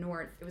did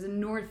north. It was a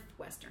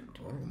northwestern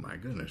tour. Oh my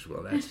goodness!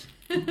 Well,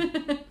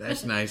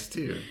 that's nice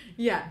too.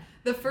 Yeah,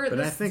 the furthest.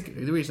 But I think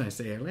the reason I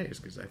say LA is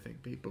because I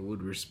think people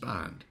would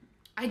respond.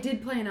 I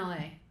did play in LA.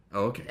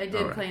 Oh, okay. I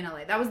did play in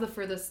LA. That was the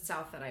furthest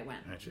south that I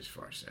went. That's as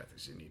far south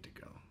as you need to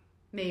go.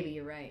 Maybe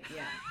you're right.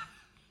 Yeah.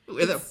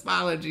 With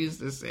apologies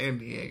to San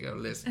Diego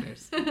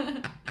listeners.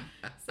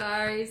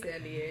 Sorry,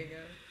 San Diego.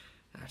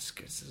 That's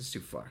good. It's too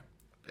far.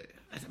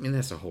 I mean,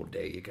 that's a whole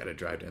day. You got to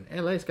drive down.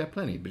 LA's got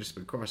plenty, but just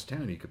across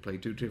town, you could play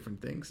 2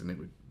 different things, and it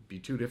would be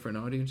 2 different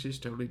audiences,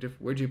 totally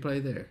different. Where'd you play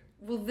there?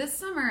 Well, this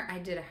summer I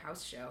did a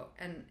house show,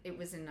 and it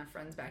was in a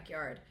friend's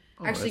backyard.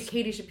 Actually,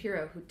 Katie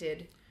Shapiro, who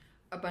did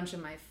a bunch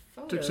of my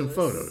photos. Took some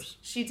photos.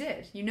 She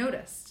did. You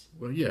noticed.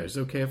 Well, yeah. Is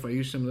it okay if I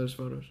use some of those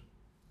photos?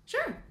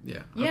 Sure.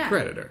 Yeah, I'll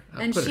credit her.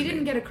 And she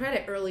didn't get a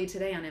credit early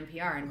today on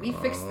NPR, and we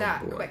fixed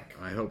that quick.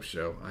 I hope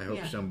so. I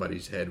hope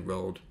somebody's head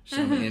rolled.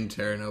 Some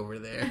intern over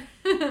there.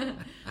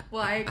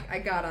 Well, I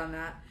got on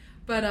that.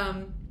 But,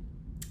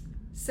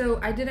 so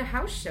I did a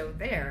house show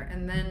there,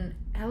 and then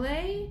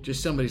LA.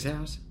 Just somebody's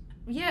house?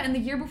 Yeah, and the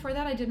year before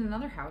that I did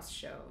another house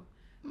show.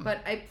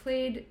 But I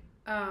played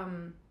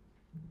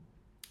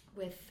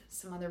with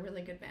some other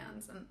really good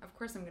bands, and of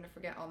course I'm going to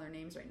forget all their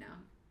names right now.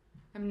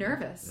 I'm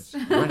nervous.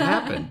 What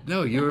happened?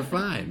 No, you were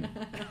fine.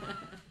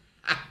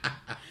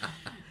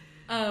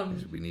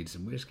 We need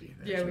some whiskey.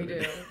 Yeah, we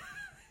do.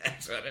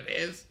 That's what it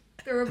is.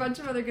 There were a bunch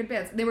of other good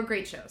bands. They were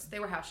great shows. They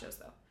were house shows,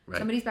 though. Right.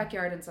 Somebody's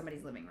backyard and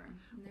somebody's living room.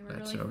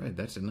 That's all right.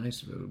 That's a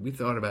nice... We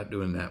thought about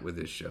doing that with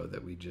this show,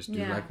 that we just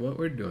do like what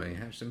we're doing,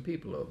 have some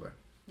people over.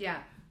 Yeah.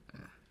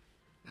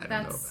 I don't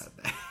know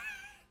about that.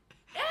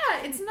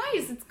 Yeah, it's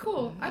nice. It's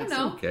cool. I don't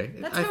know. Okay.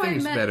 That's I think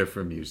it's better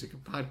for music. A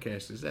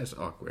podcast that's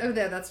awkward. Oh,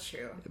 yeah, that's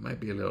true. It might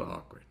be a little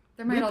awkward.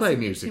 There might we also play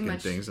be music too and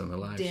much things on the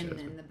live din shows.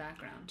 in the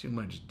background. Too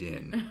much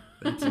din.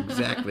 That's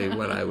exactly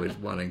what I was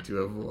wanting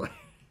to avoid.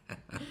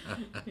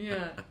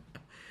 Yeah.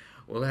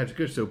 Well, that's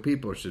good. So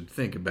people should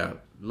think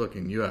about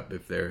looking you up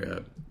if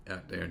they're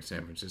out there in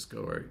San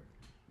Francisco or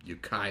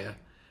Ukiah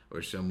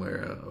or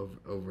somewhere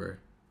over.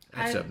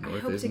 That's up north, I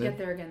hope isn't to it? get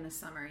there again this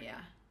summer,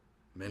 yeah.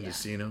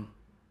 Mendocino? Yeah.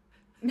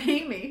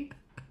 Maybe.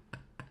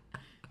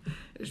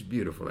 It's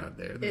beautiful out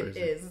there. It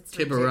is. It's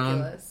Tiburon.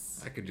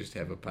 ridiculous. I could just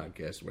have a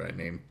podcast where I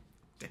name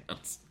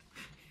towns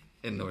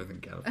in Northern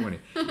California.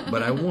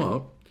 But I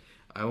won't.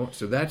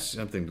 So that's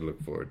something to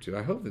look forward to.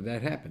 I hope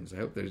that happens. I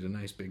hope there's a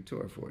nice big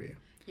tour for you.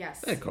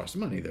 Yes. That costs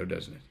money, though,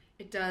 doesn't it?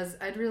 It does.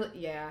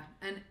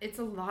 And it's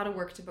a lot of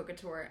work to book a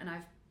tour. And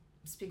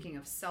speaking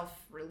of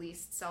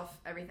self-released,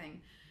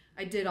 everything,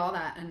 I did all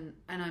that. And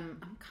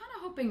I'm kind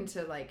of hoping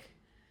to,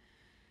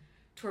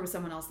 tour with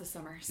someone else this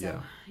summer. So,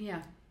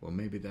 yeah. Well,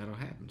 maybe that'll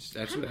happen.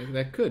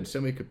 That could.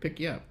 Somebody could pick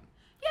you up.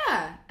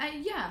 Yeah.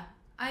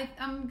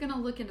 I'm going to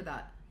look into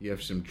that. You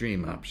have some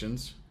dream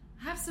options.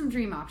 I have some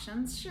dream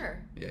options,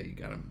 sure. Yeah, you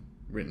got them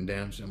written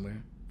down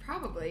somewhere?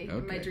 Probably.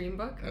 In my dream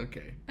book.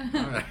 Okay.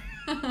 All right.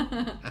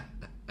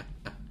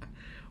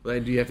 Well,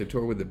 do you have to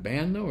tour with the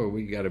band, though, or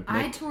we got to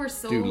I tour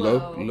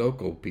solo. Do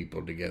local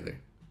people together?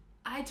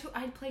 I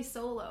play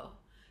solo.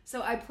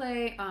 So I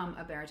play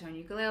a baritone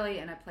ukulele,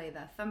 and I play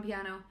the thumb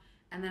piano,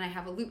 and then I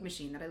have a loop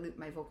machine that I loop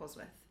my vocals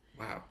with.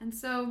 Wow. And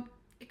so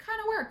it kind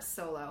of works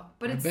solo.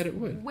 But I bet it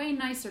would. Way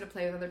nicer to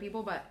play with other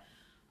people, but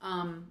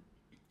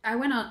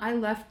I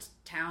left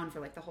town for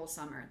the whole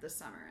summer this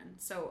summer,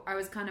 and so I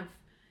was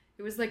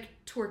it was like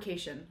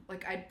tourcation.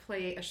 I'd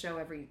play a show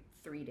every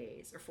 3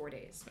 days or 4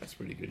 days. That's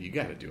pretty good. You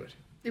got to do it.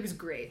 It was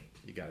great.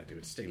 You got to do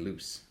it. Stay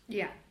loose.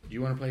 Yeah.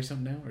 You want to play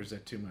something now, or is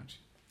that too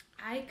much?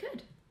 I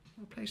could.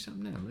 We'll play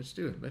something now. Let's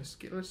do it. Let's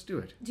do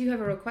it. Do you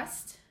have a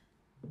request?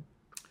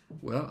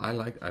 Well, I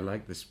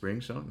like the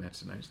spring song.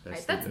 That's nice.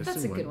 That's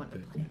a good one to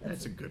play.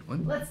 That's a good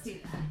one. Let's do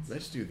that.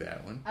 Let's do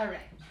that one. All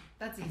right.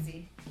 That's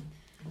easy.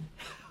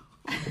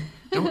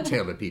 Don't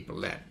tell the people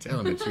that. Tell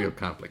them it's real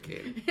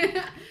complicated.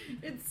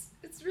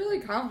 It's really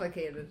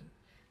complicated.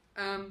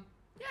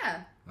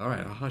 Yeah. All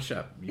right, I'll hush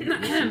up.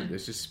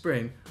 This is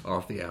Spring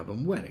off the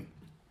album Wedding.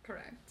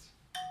 Correct.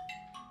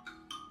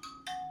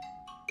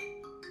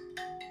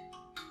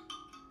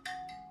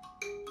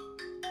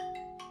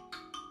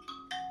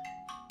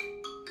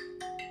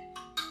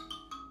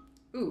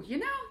 Ooh,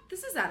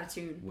 this is out of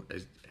tune.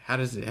 How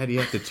do you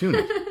have to tune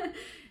it?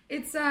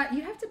 It's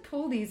you have to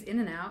pull these in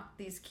and out,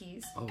 these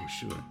keys. Oh,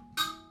 sure.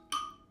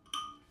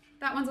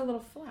 That one's a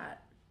little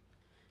flat.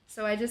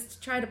 So I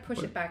just try to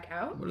push it back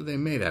out. What are they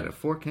made out of?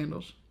 Fork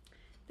handles?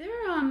 They're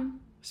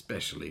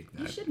Especially.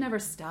 You should never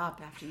stop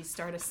after you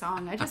start a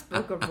song. I just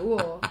broke a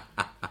rule.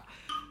 I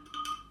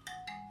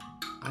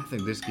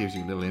think this gives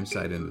you a little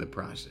insight into the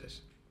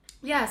process.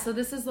 Yeah, so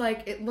this is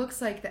it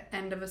looks like the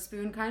end of a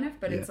spoon kind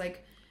of, but it's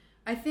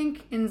I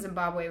think in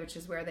Zimbabwe, which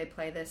is where they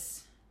play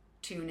this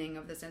tuning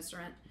of this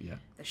instrument. Yeah.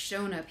 The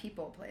Shona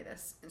people play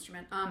this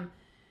instrument.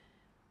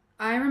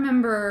 I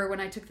remember when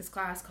I took this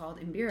class called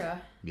Imbira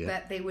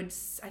that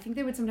I think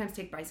they would sometimes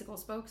take bicycle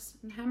spokes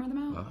and hammer them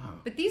out. Oh.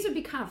 But these would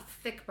be kind of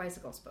thick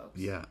bicycle spokes.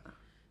 Yeah.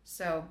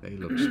 So they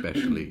look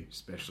specially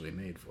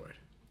made for it.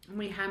 And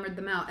we hammered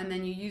them out, and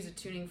then you use a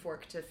tuning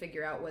fork to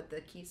figure out what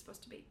the key's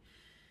supposed to be.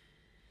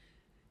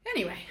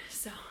 Anyway,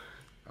 so.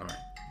 All right.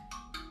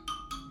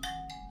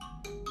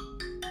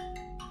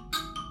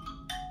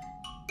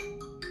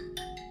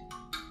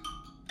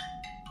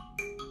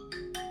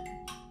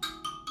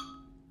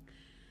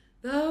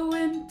 The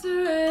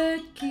winter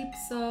it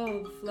keeps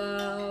all the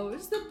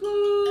flowers that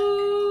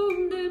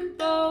bloomed in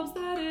bulbs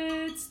that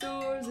it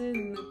stores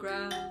in the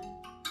ground.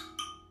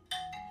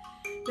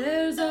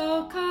 There's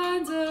all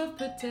kinds of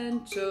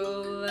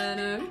potential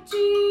energy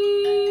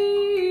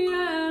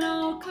and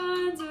all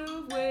kinds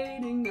of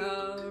waiting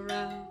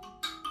around.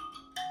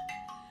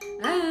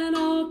 And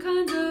all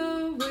kinds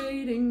of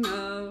waiting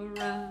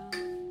around.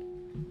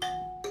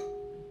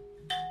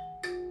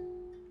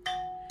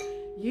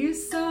 You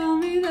saw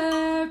me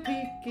there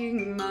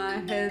peeking my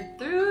head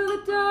through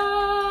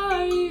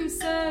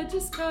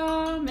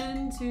come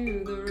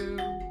into the room.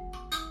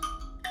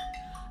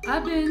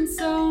 I've been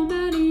so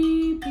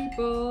many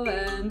people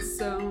and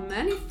so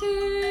many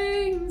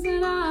things,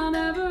 and I'll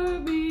never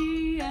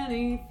be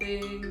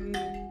anything.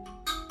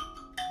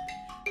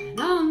 And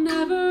I'll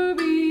never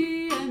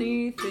be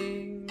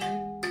anything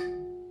new.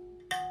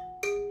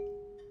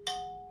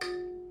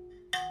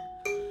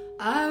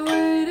 I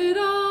waited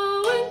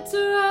all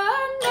winter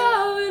and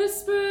now it is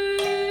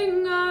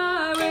spring.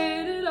 I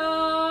waited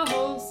a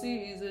whole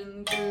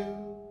season through.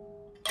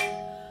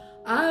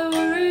 I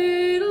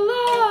worried a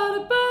lot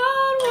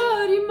about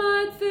what you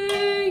might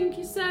think.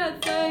 You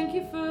said thank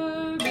you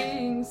for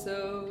being so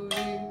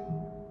you.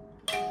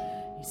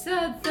 You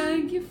said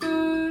thank you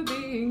for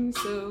being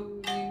so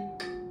you.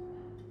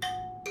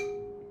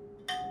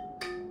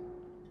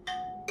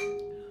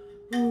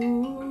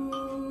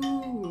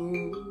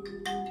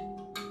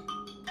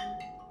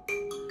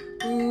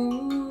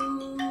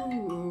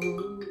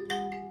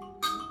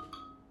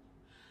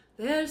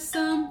 There's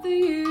something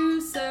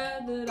you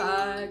said that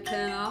I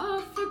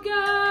cannot forget.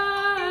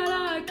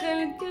 I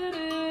can't get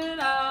it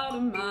out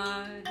of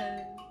my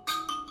head.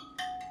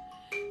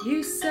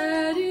 You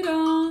said you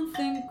don't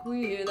think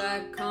we're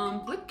that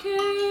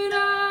complicated.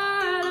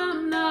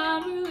 I'm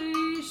not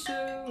really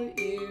sure what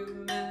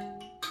you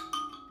meant.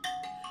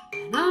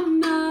 And I'm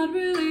not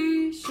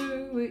really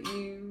sure what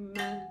you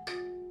meant.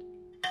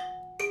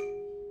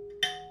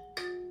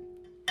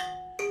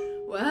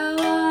 Well,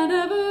 I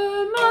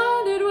never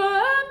minded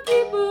when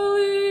people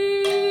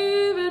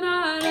leave, and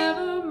I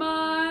never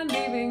mind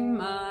leaving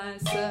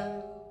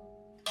myself.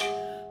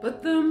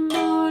 But the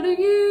morning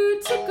you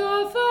took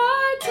off,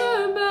 I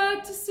turned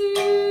back to see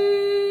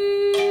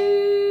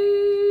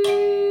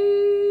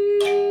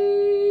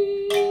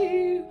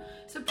you.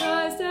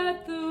 Surprised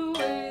at the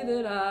way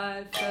that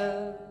I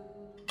felt.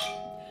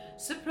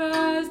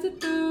 Surprised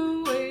at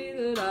the way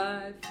that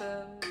I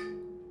felt.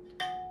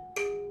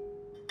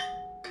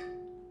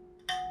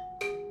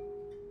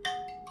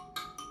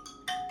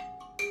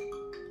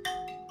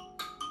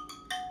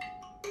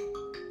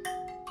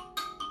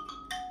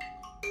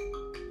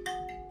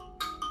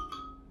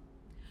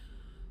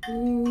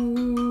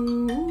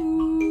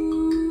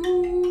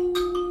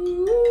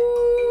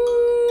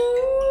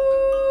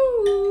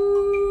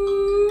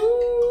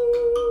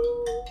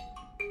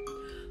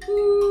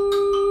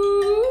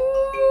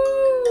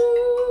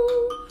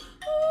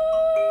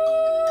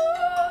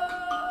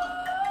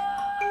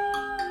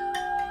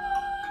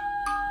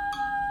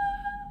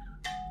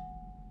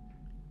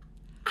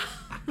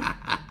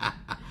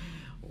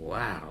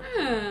 Wow.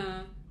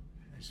 Yeah.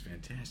 That's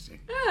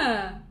fantastic.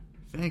 Yeah.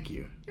 Thank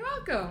you. You're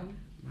welcome.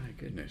 My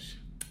goodness.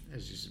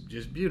 That's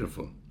just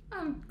beautiful.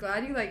 I'm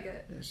glad you like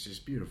it. That's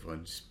just beautiful.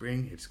 In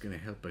spring, it's going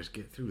to help us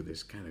get through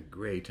this kind of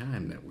gray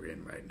time that we're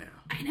in right now.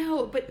 I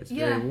know, but It's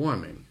yeah. very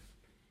warming,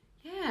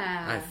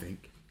 Yeah. I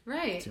think,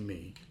 Right. to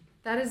me.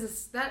 That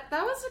is that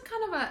was a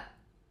kind of a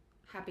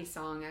happy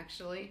song,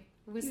 actually.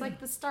 It was like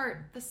the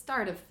start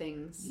of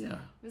things. Yeah.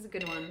 It was a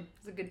good one. It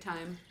was a good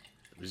time.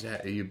 Was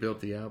that, you built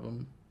the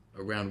album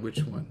around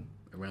which one?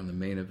 Around the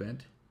main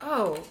event?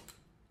 Oh,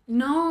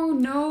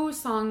 no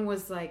song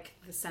was like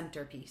the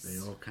centerpiece. They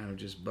all kind of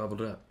just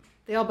bubbled up.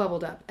 They all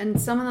bubbled up. And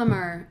some of them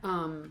are,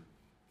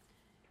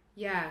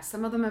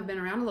 some of them have been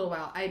around a little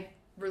while. I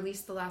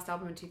released the last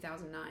album in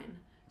 2009.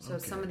 So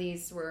Okay. some of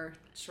these were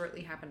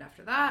shortly happened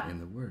after that. In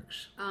the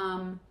works.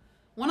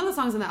 One of the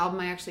songs on the album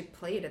I actually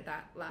played at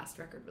that last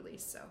record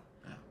release. So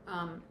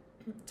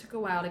it took a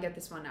while to get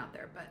this one out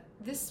there. But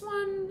this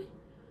one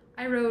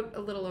I wrote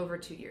a little over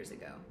 2 years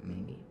ago,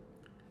 maybe.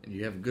 And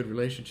you have a good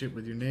relationship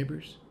with your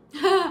neighbors?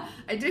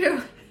 I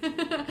do.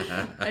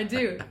 I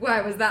do.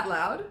 Why, was that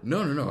loud?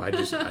 No. I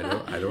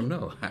don't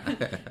know.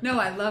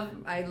 No,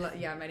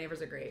 yeah, my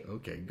neighbors are great.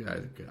 Okay,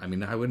 good. I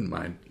mean, I wouldn't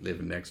mind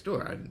living next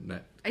door.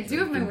 I do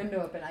have my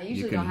window open. I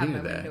usually don't have my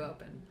window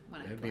open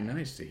when I play. That'd be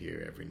nice to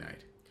hear every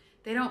night.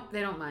 They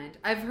don't mind.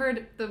 I've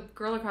heard the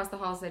girl across the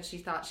hall said she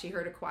thought she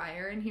heard a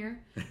choir in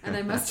here, and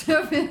I must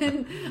have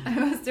been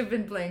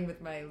playing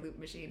with my loop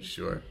machine.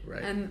 Sure,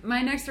 right. And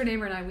my next door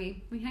neighbor and I,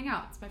 we hang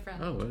out. It's my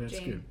friend. Oh, well, that's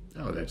Jane. good.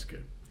 Oh, that's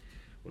good.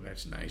 Well,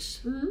 that's nice.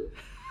 Mm-hmm.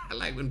 I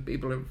like when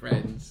people are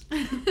friends. So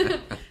do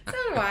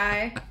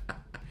I.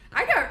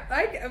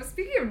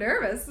 Speaking of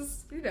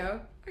nervous,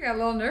 I got a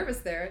little nervous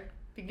there at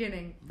the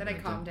beginning. Then I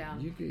calmed down.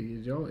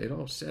 It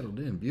all settled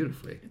in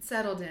beautifully. It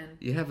settled in.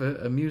 You have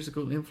a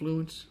musical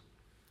influence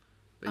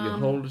that you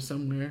hold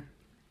somewhere?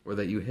 Or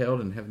that you held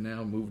and have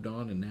now moved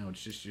on and now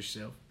it's just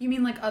yourself? You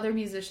mean like other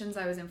musicians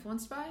I was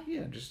influenced by?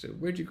 Yeah, just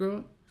where'd you grow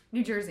up?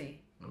 New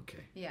Jersey.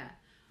 Okay. Yeah.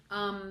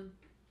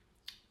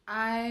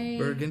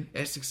 Bergen,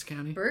 Essex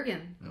County?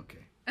 Bergen. Okay.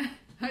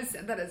 I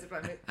said that as if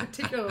I'm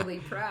particularly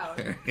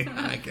proud.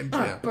 I can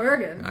tell.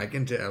 Bergen. I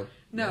can tell.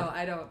 No,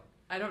 yeah.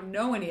 I don't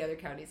know any other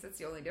counties. That's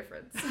the only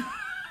difference.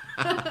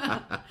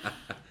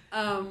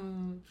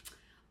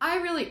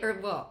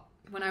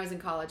 When I was in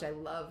college, I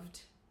loved,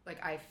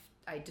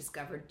 I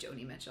discovered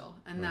Joni Mitchell,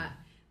 and that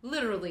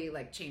literally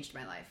changed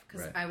my life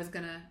because I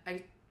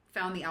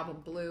found the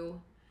album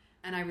Blue,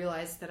 and I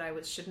realized that I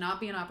should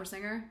not be an opera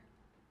singer.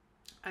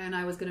 and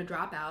I was going to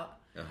drop out.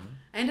 Uh-huh.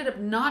 I ended up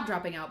not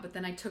dropping out, but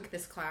then I took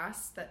this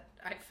class that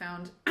I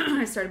found.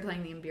 I started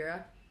playing the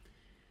mbira.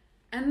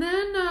 And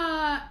then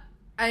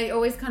I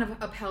always kind of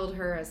upheld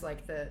her as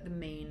like the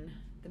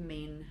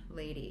main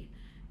lady.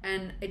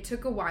 And it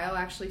took a while,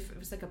 actually. It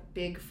was like a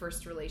big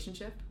first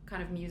relationship,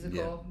 kind of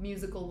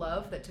musical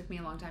love that took me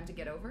a long time to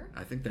get over.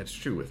 I think that's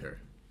true with her.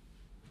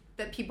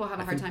 That people have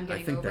a hard time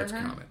getting over her? I think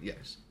that's common,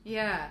 yes.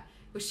 Yeah.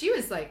 Well, she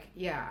was like,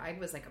 I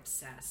was like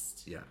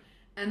obsessed. Yeah.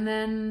 And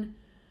then,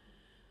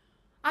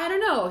 I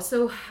don't know.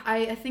 So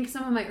I think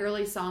some of my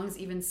early songs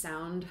even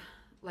sound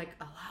like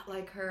a lot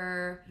like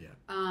her. Yeah.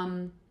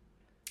 And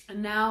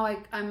now I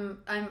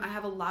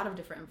have a lot of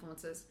different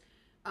influences.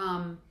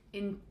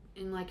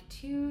 In like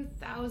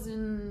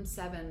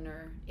 2007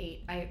 or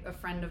 8,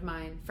 friends of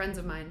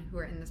mine who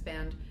are in this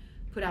band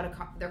put out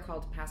they're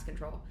called Past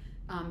Control.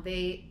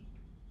 They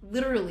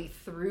literally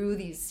threw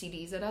these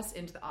CDs at us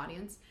into the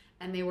audience,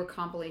 and they were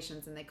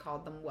compilations, and they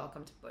called them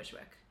Welcome to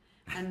Bushwick.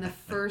 And the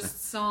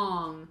first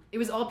song, it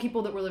was all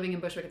people that were living in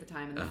Bushwick at the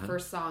time, and the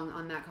first song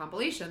on that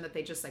compilation that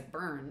they just like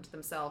burned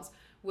themselves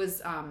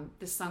was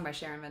this song by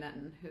Sharon Van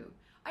Etten, who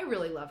I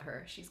really love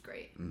her. She's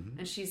great. Mm-hmm.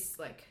 And she's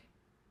like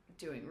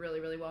doing really,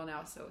 really well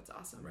now, so it's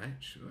awesome. Right,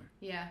 sure.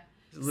 Yeah.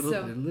 There's a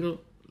little,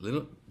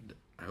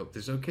 I hope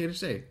this is okay to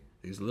say,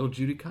 there's a little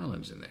Judy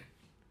Collins in there.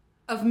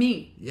 Of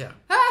me? Yeah.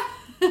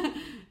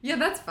 Yeah,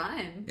 that's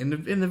fine. In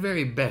the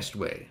very best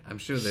way. I'm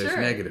sure there's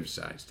negative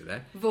sides to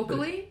that.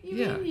 Vocally,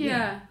 you mean?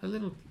 Yeah. A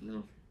little.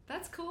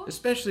 That's cool.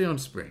 Especially on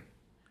Spring.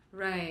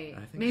 Right.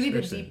 Maybe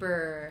the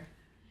deeper.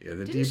 Yeah,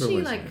 the Didn't deeper she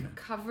was like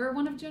cover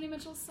one of Joni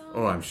Mitchell's songs?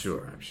 Oh, I'm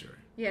sure.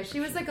 Yeah, she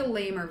was like a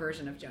lamer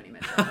version of Joni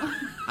Mitchell.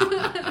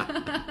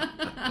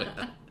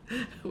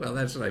 Well,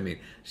 that's what I mean.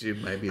 She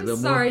might be a little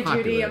more popular.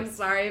 Sorry, Judy. I'm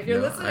sorry if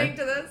you're listening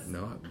to this.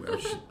 No, well,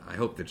 I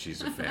hope that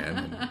she's a fan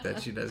and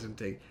that she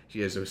doesn't she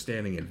has a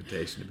standing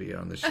invitation to be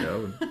on the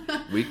show. And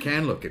we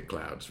can look at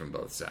clouds from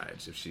both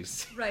sides if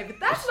she's... Right, but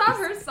that's not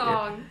her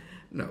song.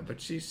 Yeah. No,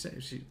 but she sang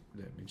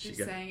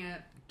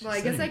it. Well, I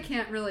guess I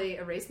can't really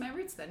erase my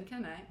roots then,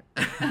 can I?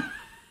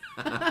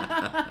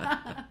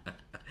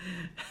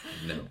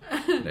 No,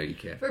 you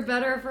can't. For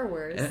better or for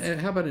worse. And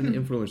how about an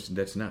influence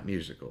that's not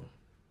musical?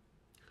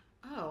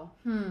 Oh,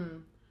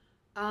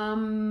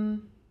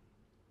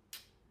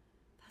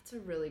 that's a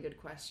really good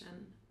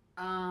question.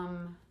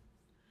 An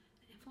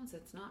influence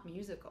that's not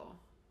musical.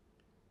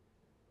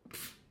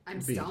 I'm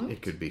stumped.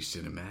 It could be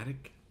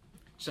cinematic.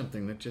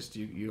 Something that just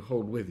you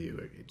hold with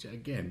you.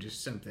 Again,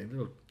 just something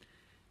little.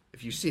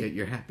 If you see it,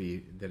 you're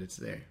happy that it's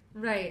there.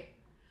 Right.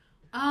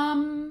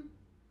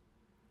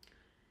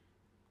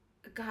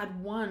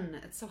 God,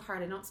 one. It's so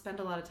hard. I don't spend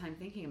a lot of time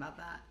thinking about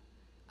that.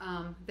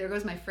 There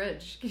goes my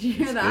fridge. Can you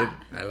hear that?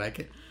 Good. I like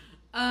it.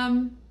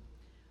 One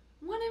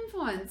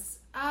influence.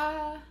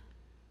 Well,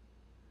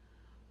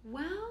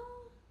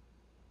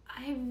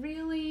 I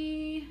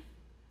really...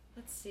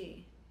 Let's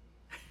see.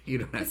 You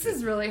don't have this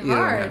is really hard. You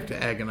don't have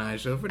to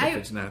agonize over it if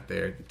it's not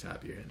there at the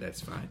top of your head.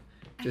 That's fine.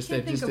 I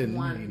can't think of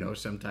one. You know,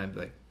 sometimes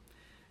like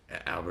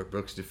Albert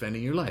Brooks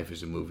Defending Your Life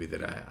is a movie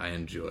that I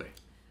enjoy.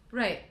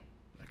 Right.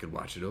 I could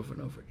watch it over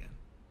and over again.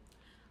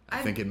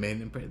 I think it made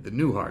an impression. The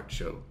Newhart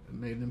show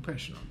made an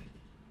impression on me.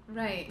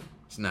 Right.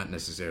 It's not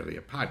necessarily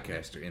a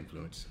podcaster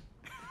influence.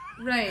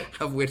 Right.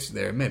 Of which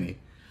there are many.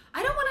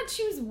 I don't want to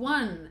choose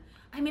one.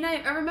 I mean,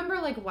 I remember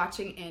like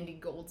watching Andy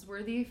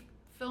Goldsworthy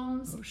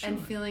films and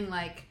feeling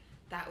like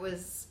that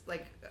was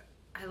like,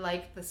 I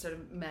like the sort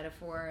of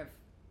metaphor of,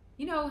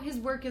 you know, his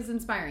work is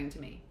inspiring to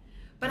me.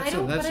 But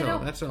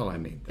that's all I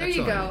mean. There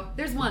you go.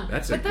 There's one.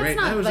 That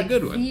was a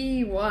good one.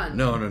 The one.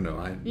 No.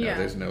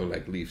 There's no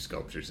like leaf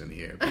sculptures in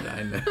here. But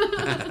I know.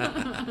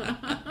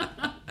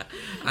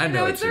 I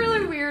know it's a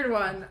really weird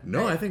one.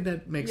 No, I think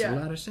that makes a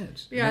lot of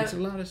sense. Yeah, it makes a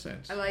lot of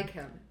sense. I like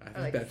him. I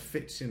think that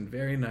fits in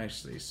very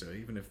nicely. So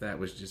even if that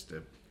was just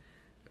a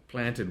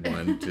planted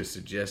one to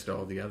suggest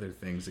all the other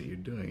things that you're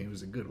doing, it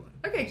was a good one.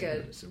 Okay,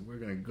 good. So we're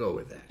going to go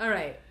with that. All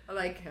right. I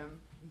like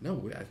him.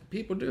 No,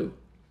 people do.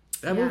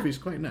 That movie's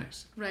quite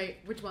nice. Right.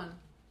 Which one?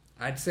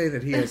 I'd say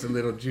that he has a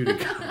little Judy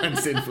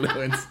Collins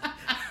influence.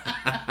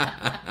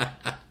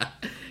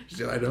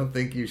 So I don't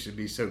think you should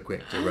be so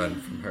quick to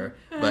run from her.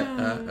 But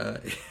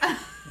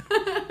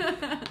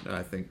no,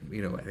 I think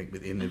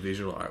with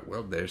individual art,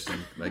 well, there's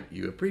some, like,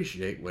 you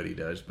appreciate what he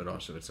does, but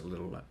also it's a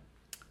little,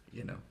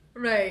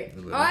 Right.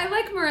 I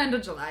like Miranda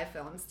July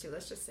films, too.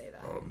 Let's just say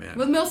that. Oh, man.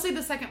 Well, mostly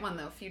the second one,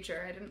 though,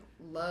 Future. I didn't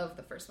love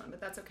the first one, but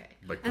that's okay.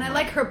 And I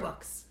like her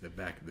books. The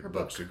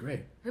books are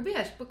great. Her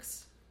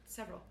books,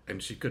 several.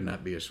 And she could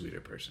not be a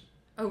sweeter person.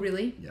 Oh,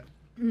 really? Yeah.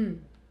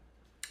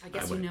 I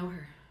guess you know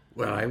her.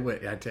 Well,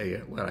 I tell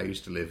you, I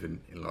used to live in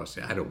Los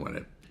Angeles. I don't want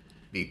to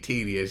be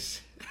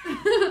tedious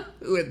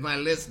with my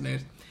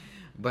listeners,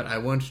 but I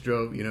once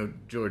drove,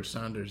 George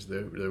Saunders,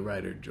 the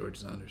writer, George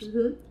Saunders.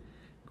 Mm-hmm.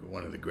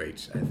 One of the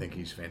greats. I think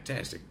he's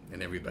fantastic,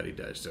 and everybody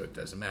does, so it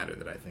doesn't matter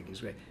that I think he's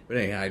great. But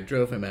anyhow, I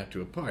drove him out to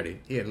a party.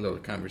 He had a little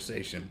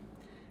conversation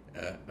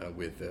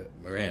with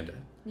Miranda.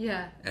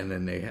 Yeah. And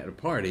then they had a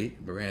party,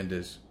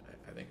 Miranda's,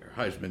 I think her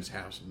husband's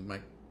house, and my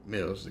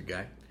Mills, the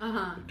guy,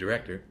 the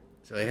director.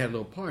 So they had a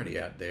little party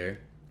out there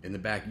in the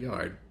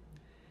backyard.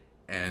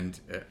 And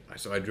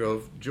so I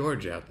drove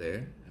George out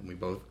there,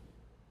 and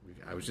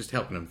I was just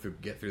helping him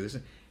get through this.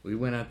 We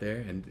went out there,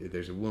 and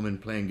there's a woman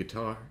playing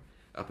guitar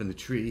up in the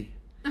tree.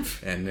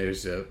 And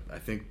there's, I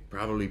think,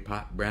 probably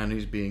pot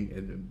brownies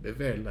being,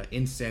 very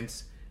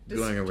incense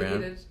going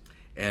around.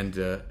 And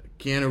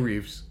Keanu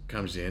Reeves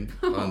comes in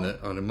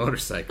on a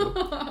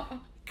motorcycle.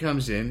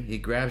 Comes in, he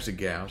grabs a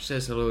gal,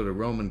 says hello to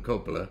Roman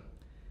Coppola,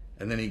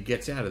 and then he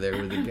gets out of there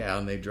with the gal,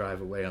 and they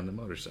drive away on the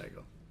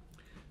motorcycle.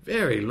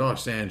 Very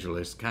Los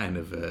Angeles kind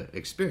of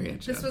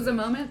experience. This was a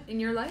moment in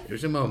your life? It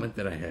was a moment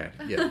that I had,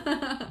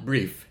 yeah.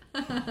 Brief.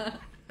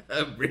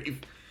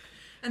 Brief.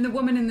 And the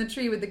woman in the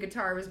tree with the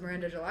guitar was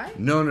Miranda July?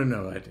 No,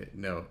 I didn't.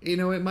 No.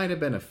 It might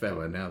have been a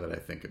fella now that I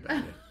think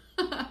about it.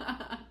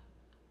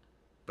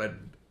 But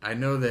I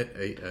know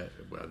that,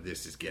 well,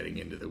 this is getting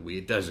into the weed.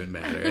 It doesn't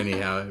matter.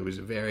 Anyhow, it was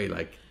a very,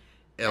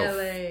 elf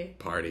LA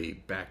party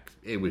back.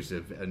 It was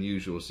an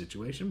unusual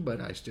situation, but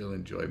I still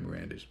enjoy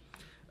Miranda's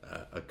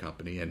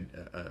company and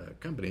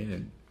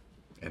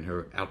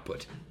her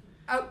output.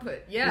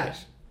 Output, yeah.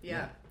 Yes.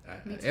 Yeah.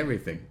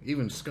 Everything,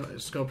 even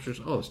sculptures,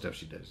 all the stuff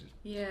she does.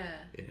 Yeah.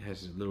 It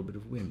has a little bit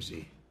of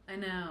whimsy. I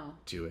know.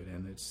 To it,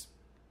 and it's,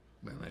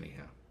 well,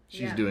 anyhow,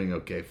 she's doing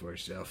okay for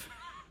herself.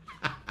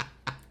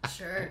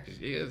 Sure.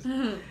 She is.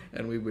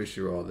 And we wish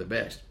her all the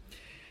best.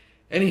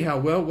 Anyhow,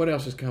 well, what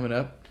else is coming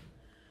up?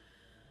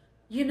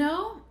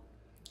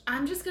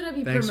 I'm just going to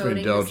be Thanks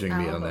promoting for indulging this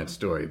me album. on that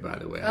story, by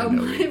the way. Oh, I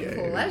know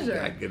my pleasure.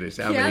 God goodness,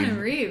 Keanu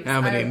Reeves.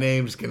 How many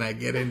names can I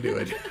get into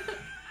it?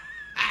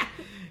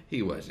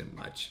 He wasn't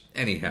much.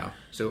 Anyhow,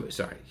 so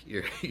sorry,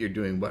 you're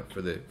doing what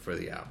for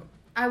the album?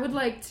 I would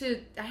like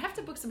to. I have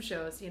to book some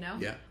shows.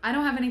 Yeah. I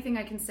don't have anything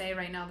I can say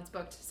right now that's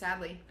booked.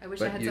 Sadly, I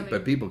wish I had something.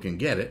 But people can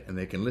get it, and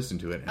they can listen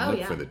to it and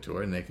look for the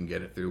tour, and they can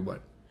get it through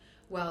what?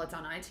 Well, it's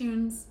on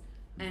iTunes.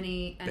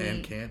 Any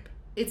Bandcamp.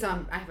 It's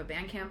on. I have a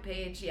Bandcamp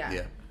page. Yeah.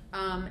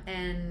 Yeah.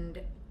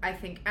 And I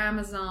think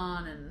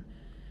Amazon and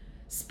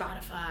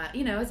Spotify.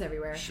 It's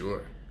everywhere.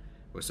 Sure.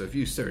 Well, so if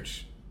you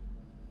search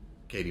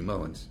Katie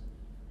Mullins,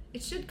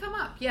 it should come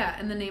up. Yeah,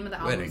 and the name of the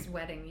album is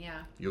Wedding.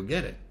 Yeah. You'll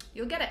get it.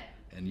 You'll get it.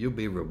 And you'll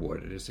be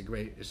rewarded. It's a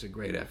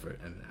great effort,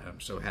 and I'm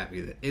so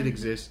happy that it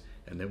exists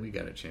and that we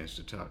got a chance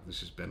to talk.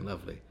 This has been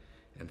lovely,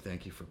 and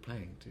thank you for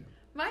playing too.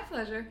 My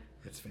pleasure.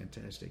 It's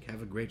fantastic.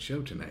 Have a great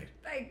show tonight.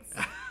 Thanks.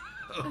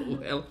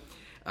 Well,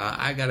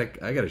 I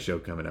got a show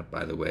coming up,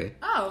 by the way.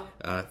 Oh.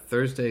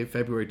 Thursday,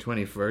 February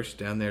 21st,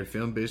 down there at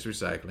Film Biz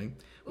Recycling.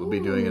 We'll be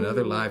doing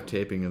another live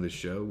taping of the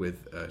show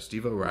with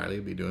Steve O'Reilly.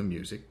 Will be doing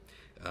music.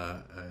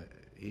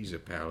 He's a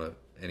pal of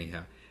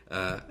anyhow.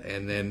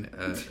 And then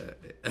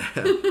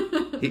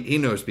he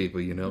knows people,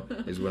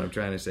 is what I'm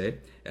trying to say.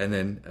 And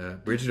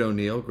then Bridget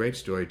O'Neill, great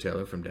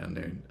storyteller from down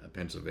there in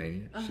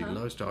Pennsylvania. She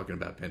loves talking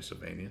about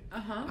Pennsylvania.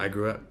 I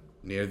grew up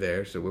near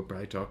there, so we'll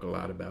probably talk a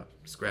lot about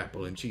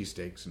scrapple and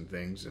cheesesteaks and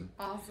things. And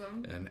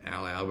awesome. And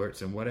Al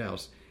Alberts and what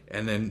else.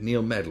 And then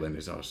Neil Medlin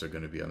is also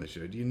going to be on the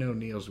show. Do you know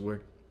Neil's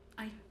work?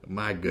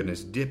 My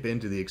goodness, dip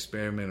into the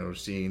experimental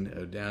scene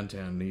of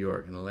downtown New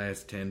York in the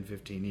last 10,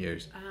 15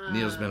 years.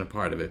 Neil's been a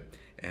part of it.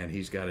 And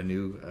he's got a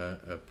new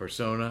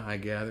persona, I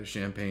gather,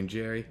 Champagne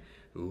Jerry,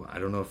 who I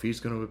don't know if he's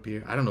going to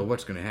appear. I don't know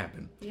what's going to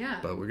happen. Yeah.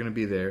 But we're going to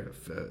be there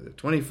the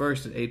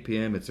 21st at 8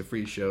 p.m. It's a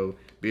free show.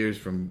 Beers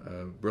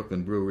from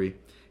Brooklyn Brewery.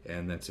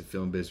 And that's at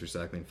Film Biz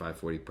Recycling,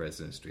 540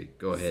 President Street.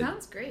 Go ahead.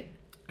 Sounds great.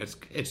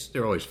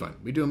 They're always fun.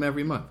 We do them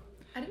every month.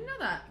 I didn't know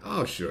that.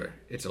 Oh, sure.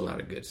 It's a lot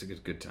of good. It's a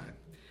good time.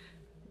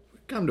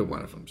 Come to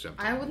one of them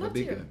sometime. I would love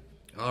to. Good.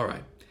 All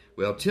right.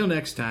 Well, till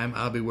next time,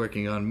 I'll be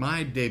working on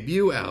my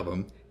debut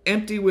album,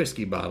 Empty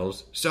Whiskey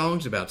Bottles,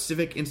 Songs About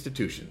Civic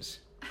Institutions.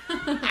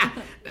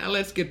 Now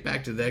let's get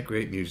back to that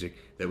great music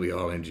that we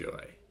all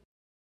enjoy.